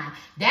lifetime.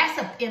 That's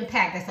an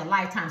impact. That's a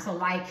lifetime. So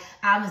like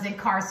I was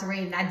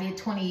incarcerated and I did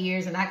 20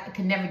 years and I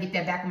could never get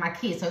that back with my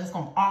kids. So it's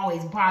going to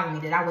always bother me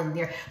that I wasn't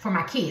there for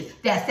my kids.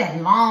 That's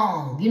that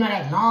long,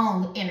 that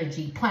long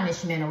energy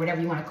punishment or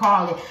whatever you want to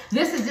call it.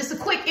 This is just a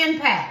quick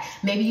impact.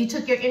 Maybe you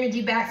took your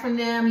energy back from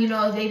them.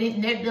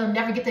 They'll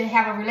never get to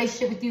have a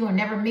relationship with you or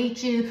never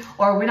meet you,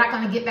 or we're not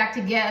going to get back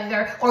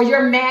together, or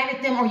you're mad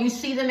at them, or you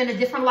see them in a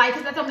different light,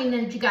 because that don't mean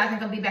that you guys aren't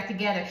going to be back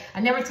together. I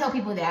never tell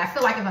people that. I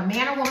feel like if a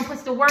man or woman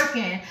puts the work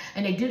in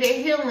and they do their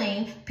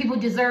healing, people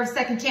deserve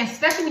second chance,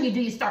 especially when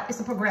it's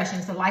a progression.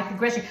 It's a life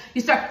progression.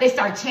 They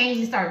start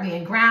changing, start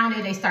being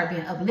grounded, they start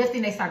being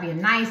uplifting, they start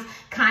being nice,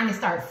 kind, they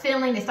start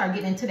feeling, they start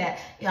getting into that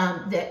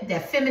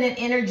feminine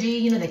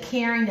energy, the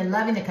caring, the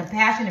loving, the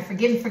compassion, the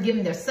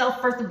forgiving themselves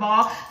first of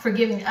all,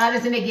 forgiving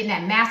others, and they're getting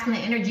that masculine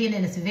energy, and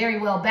then it's very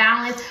well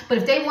balanced. But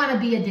if they want to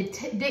be a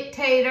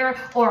dictator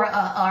or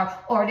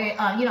they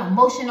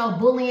emotional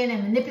bullying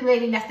and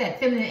manipulating, that's that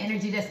feminine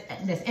energy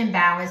that's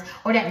imbalanced,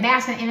 or that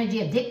masculine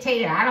energy of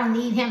dictator. I don't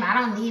need him, I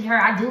don't need her,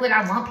 I do what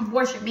I want, people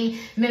worship me,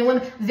 men and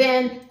women.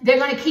 Then they're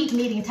going to keep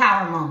meeting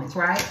tower moments,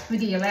 right? We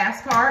get your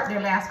last card,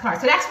 their last card.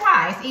 So that's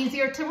why it's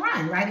easier to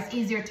run, right? It's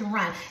easier to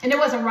run. And there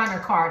was a runner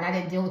card, and I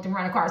didn't deal with the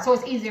runner card. So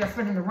it's easier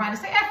for them to run and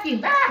say, F you,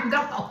 bye,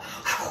 go.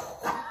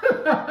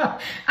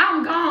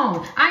 I'm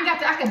gone.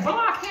 I can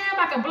block him,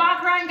 I can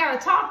block her, I ain't got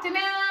to talk to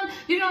them.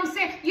 You know what I'm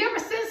saying? You ever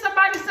send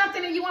somebody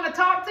something and you want to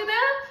talk to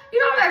them?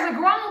 As a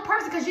grown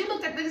person, because you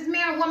looked at this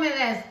man or woman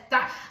as,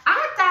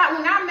 I thought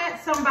when I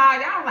met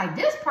somebody, I was like,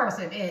 this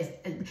person is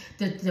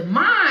the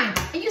mind.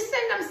 And you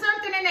send them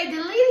something and they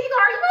delete it. You go,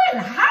 are you in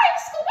high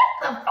school? What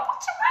the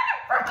fuck you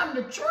running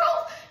from? The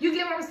truth? You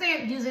get what I'm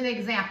saying? Using an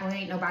example.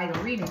 Ain't nobody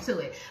reading to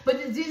it.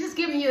 But just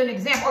giving you an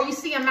example. Or you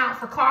see them out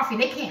for coffee.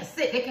 They can't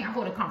sit. They can't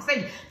hold a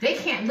conversation. They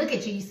can't look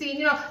at you. You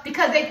see,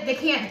 because they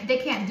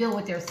can't deal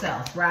with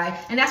themselves, right?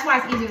 And that's why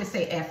it's easier to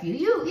say F you.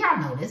 Y'all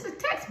know this is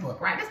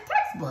textbook, right? It's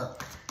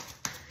textbook.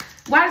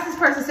 Why does this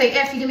person say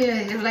F you? Give me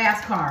the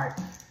last card.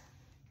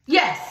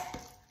 Yes.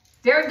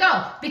 There we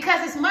go.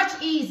 Because it's much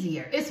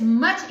easier. It's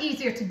much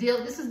easier to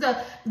deal.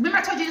 Remember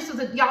I told you this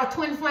was y'all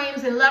twin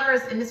flames and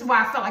lovers, and this is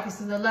why I felt like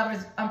this is the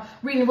lovers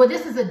reading. Well,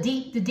 this is the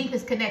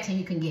deepest connection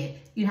you can get.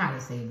 You know how they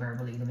say it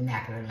verbally, the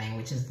vernacular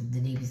language is the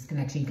deepest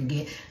connection you can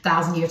get.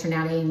 1,000 years from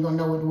now, they ain't even gonna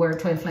know what the word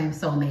twin flame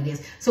soulmate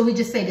is. So we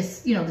just say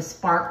this, the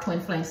spark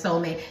twin flame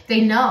soulmate.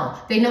 They know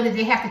that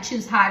they have to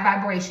choose high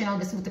vibrational.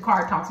 This is what the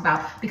card talks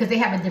about, because they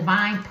have a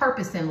divine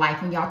purpose in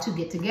life when y'all two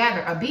get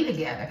together or be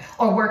together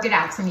or work it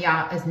out. Some of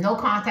y'all is no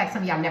contact.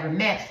 Some of y'all never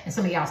met, and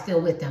some of y'all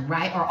still with them,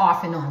 right? Or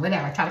off and on,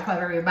 whatever. I try to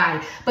cover everybody.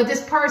 But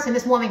this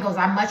woman goes,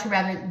 I much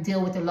rather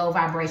deal with the low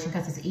vibration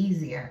because it's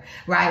easier,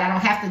 right? I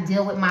don't have to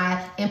deal with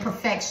my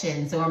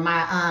imperfections or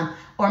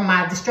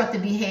my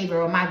destructive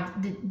behavior or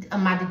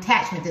my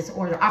detachment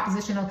disorder,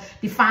 oppositional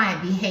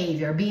defiant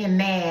behavior, being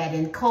mad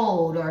and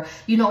cold, or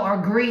or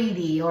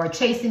greedy, or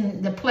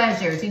chasing the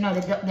pleasures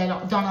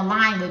that don't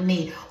align with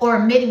me, or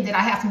admitting that I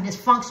have some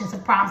dysfunctions,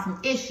 some problems, some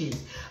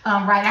issues,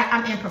 right?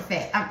 I'm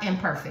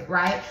imperfect,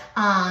 right?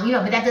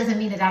 But that doesn't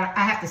mean that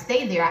I have to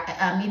stay there.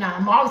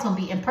 I'm always gonna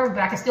be imperfect,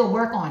 but I can still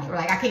work on it.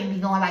 Like I can't be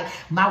going like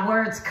my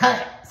words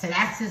cut, so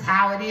that's just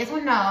how it is.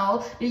 Well,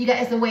 no,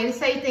 it's the way to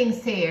say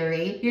things,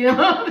 Terry. You know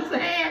what I'm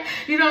saying?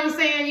 You know what I'm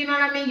saying? You know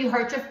what I mean? You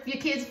hurt your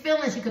kids'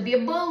 feelings. You could be a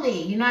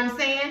bully. You know what I'm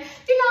saying?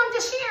 I'm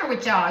just sharing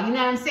with y'all. You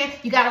know what I'm saying?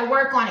 You got to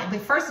work on it.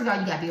 But first of all,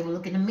 you got to be able to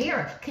look in the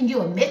mirror. Can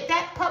you admit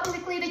that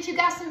publicly, that you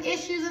got some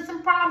issues and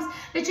some problems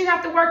that you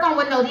have to work on?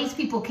 Well, no, these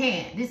people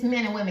can't. These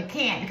men and women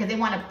can't, because they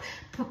want to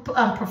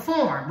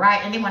perform,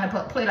 right? And they want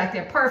to play like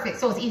they're perfect.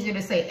 So it's easier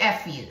to say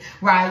F you,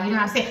 right? You know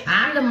what I'm saying?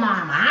 I'm the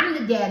mama, I'm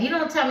the dad. You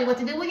don't tell me what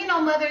to do.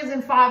 Well, mothers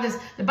and fathers,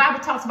 the Bible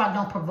talks about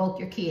don't provoke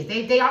your kids.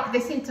 They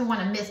seem to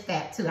want to miss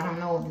that too. I don't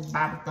know if this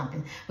Bible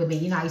thumping with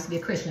me. I used to be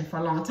a Christian for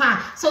a long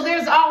time. So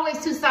there's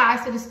always two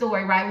sides to the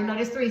story, right? We know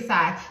there's three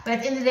sides. But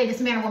at the end of the day,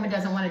 this man or woman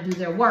doesn't want to do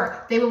their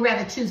work. They would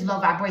rather choose low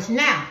vibration.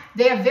 Now,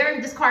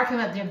 this card came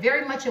up, they're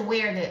very much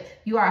aware that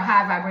you are a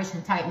high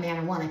vibration type man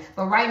or woman.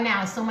 But right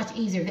now, it's so much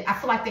easier. I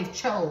feel like they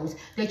chose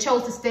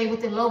to stay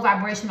with the low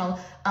vibrational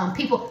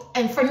people.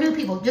 And for new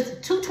people,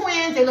 just two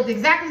twins, they look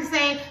exactly the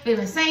same. They live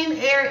in the same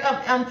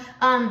area,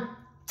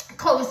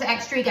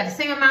 cul-de-sac street, got the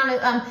same amount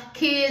of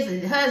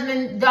kids,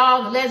 husband,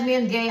 dog,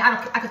 lesbian, gay.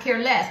 I could care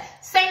less.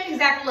 Same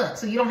exact look,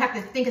 so you don't have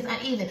to think it's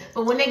uneven.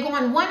 But when they go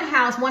in one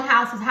house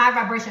is high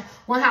vibration,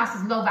 one house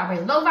is low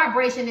vibration. Low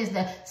vibration is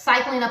the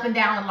cycling up and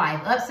down of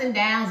life, ups and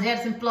downs,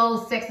 ebbs and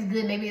flows. Sex is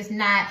good, maybe it's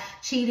not.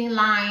 Cheating,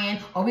 lying,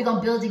 or we gonna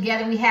build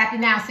together. We happy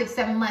now, 6,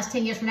 7 months,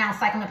 10 years from now,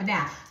 cycling up and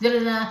down.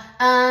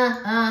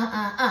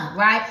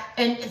 Right?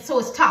 And so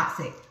it's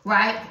toxic,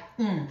 right?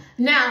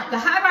 Now, the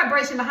high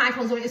vibration behind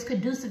closed doors is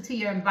conducive to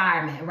your environment.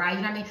 environment, right?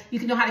 You know what I mean? You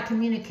can know how to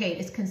communicate.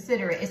 It's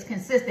considerate. It's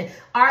consistent.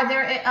 Are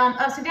there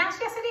ups and downs?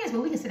 Yes, it is,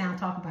 but we can sit down and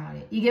talk about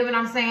it. You get what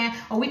I'm saying?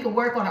 Or we could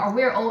work on it.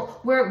 Or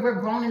we're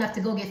grown enough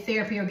to go get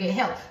therapy or get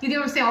help. You get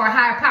what I'm saying? Or a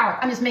higher power.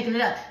 I'm just making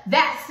it up.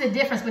 That's the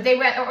difference. But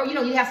or you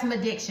know, you have some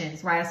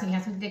addictions, right? I see you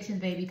have some addictions,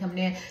 baby, coming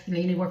in. You know,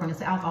 you need to work on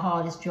this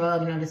alcohol, this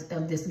drug, you know,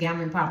 this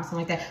gambling problem, something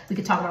like that. We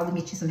could talk about it. We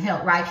get you some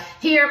help, right?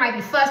 Here might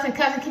be fussing,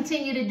 cussing,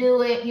 continue to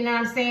do it. You know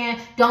what I'm saying?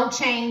 Don't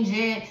change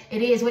it.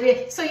 It is what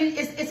it is. So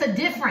it's a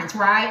difference,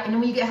 right? And then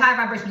when you get high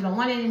vibration, you don't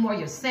want it anymore.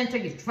 You're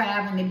centered. You're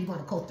traveling. Maybe you're going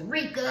to Costa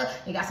Rica.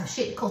 They got some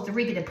shit in Costa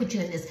Rica that put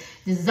you in this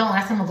zone.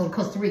 I said I'm gonna go to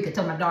Costa Rica.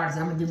 Tell my daughters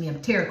I'm gonna do me a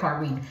tarot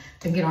card reading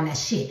to get on that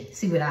shit.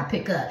 See what I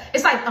pick up.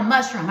 It's like a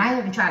mushroom. I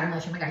haven't tried a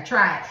mushroom. I gotta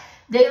try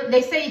it.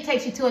 They say it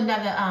takes you to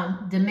another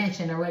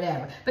dimension or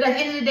whatever. But at the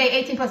end of the day,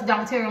 18 plus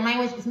Ontario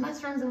language, is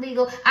mushrooms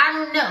illegal? I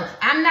don't know.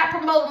 I'm not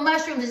promoting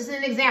mushrooms. This is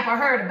an example. I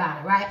heard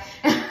about it, right?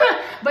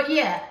 But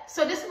yeah,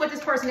 so this is what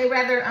this person, they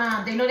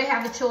know they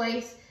have a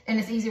choice. And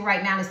it's easy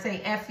right now to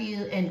say F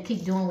you and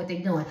keep doing what they're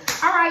doing.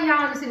 All right,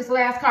 y'all, let me see this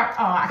last card.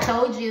 Oh, I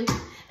told you.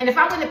 And if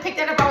I wouldn't have picked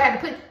that up, I would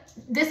have to put,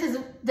 this is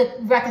the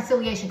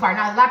reconciliation card.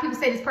 Now, a lot of people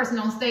say this person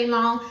don't stay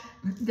long.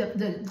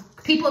 The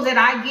people that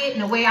I get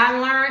and the way I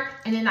learn,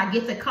 and then I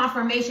get the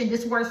confirmation,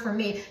 this works for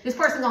me. This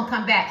person gonna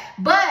come back.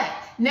 But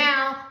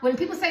now, when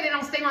people say they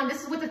don't stay long,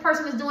 this is what this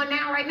person is doing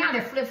now, right now.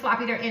 They're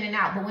flip-floppy, they're in and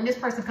out. But when this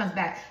person comes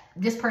back,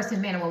 this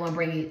person, man, will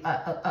bring you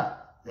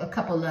a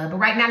couple of, but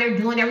right now they're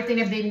doing everything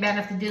they're big and bad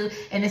enough to do,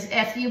 and it's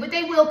F you, but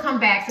they will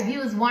come back. So if you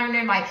was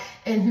wondering, like,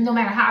 and no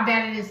matter how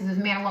bad it is this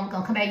man or woman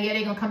gonna come back, yeah,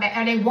 they're gonna come back,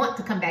 and they want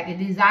to come back. The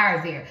desire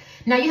is there.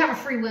 Now you have a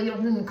free will. You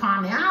don't even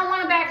comment, I don't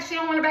want her back, she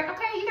don't want her back.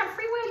 Okay, you got a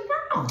free will. You're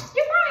wrong.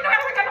 You're wrong. You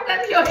don't got no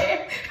gun in your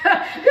head.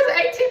 This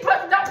is 18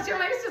 plus adults. You're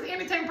like, it's just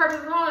entertainment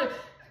purposes only.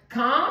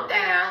 Calm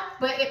down.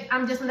 But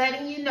I'm just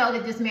letting you know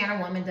that this man or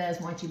woman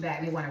does want you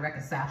back. They want to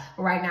reconcile.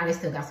 But right now, they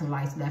still got some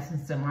lights left and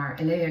some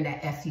aren't. And they're in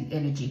that FU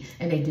energy.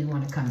 And they do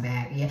want to come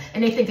back. Yeah.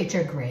 And they think that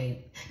you're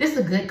great. This is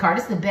a good card.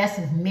 This is the best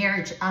of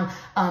marriage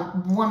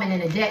woman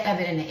in the deck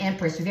of it, and the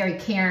Empress. She's very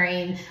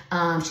caring.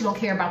 She don't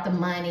care about the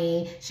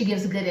money. She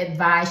gives good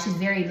advice. She's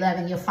very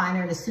loving. You'll find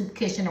her in the soup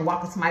kitchen or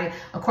walking somebody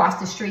across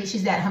the street.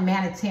 She's that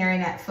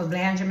humanitarian, that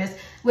philanthropist,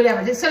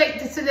 whatever. So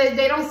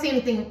they don't see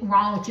anything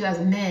wrong with you as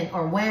men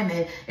or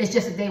women. It's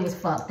just that they was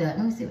fucked up.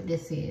 Let me see what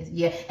this is.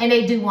 Yeah. And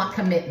they do want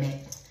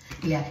commitment.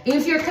 Yeah.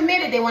 If you're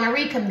committed, they want to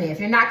recommit. If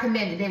you're not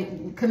committed,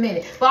 they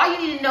committed. But all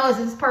you need to know is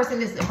this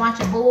person is a bunch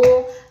of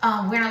bull,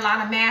 wearing a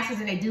lot of masses,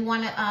 and they do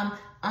want to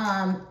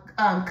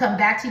come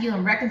back to you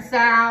and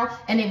reconcile,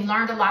 and they've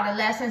learned a lot of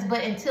lessons.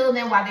 But until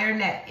then, while they're in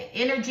that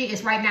energy,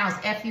 it's right now, it's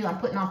F you. I'm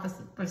putting off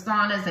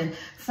personas and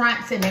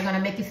fronts, and they're going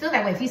to make you feel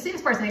that way. If you see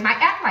this person, they might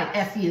act like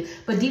F you,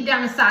 but deep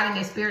down inside in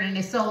their spirit and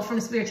their soul, from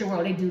the spiritual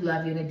world, they do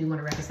love you and they do want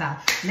to reconcile.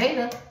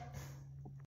 Later.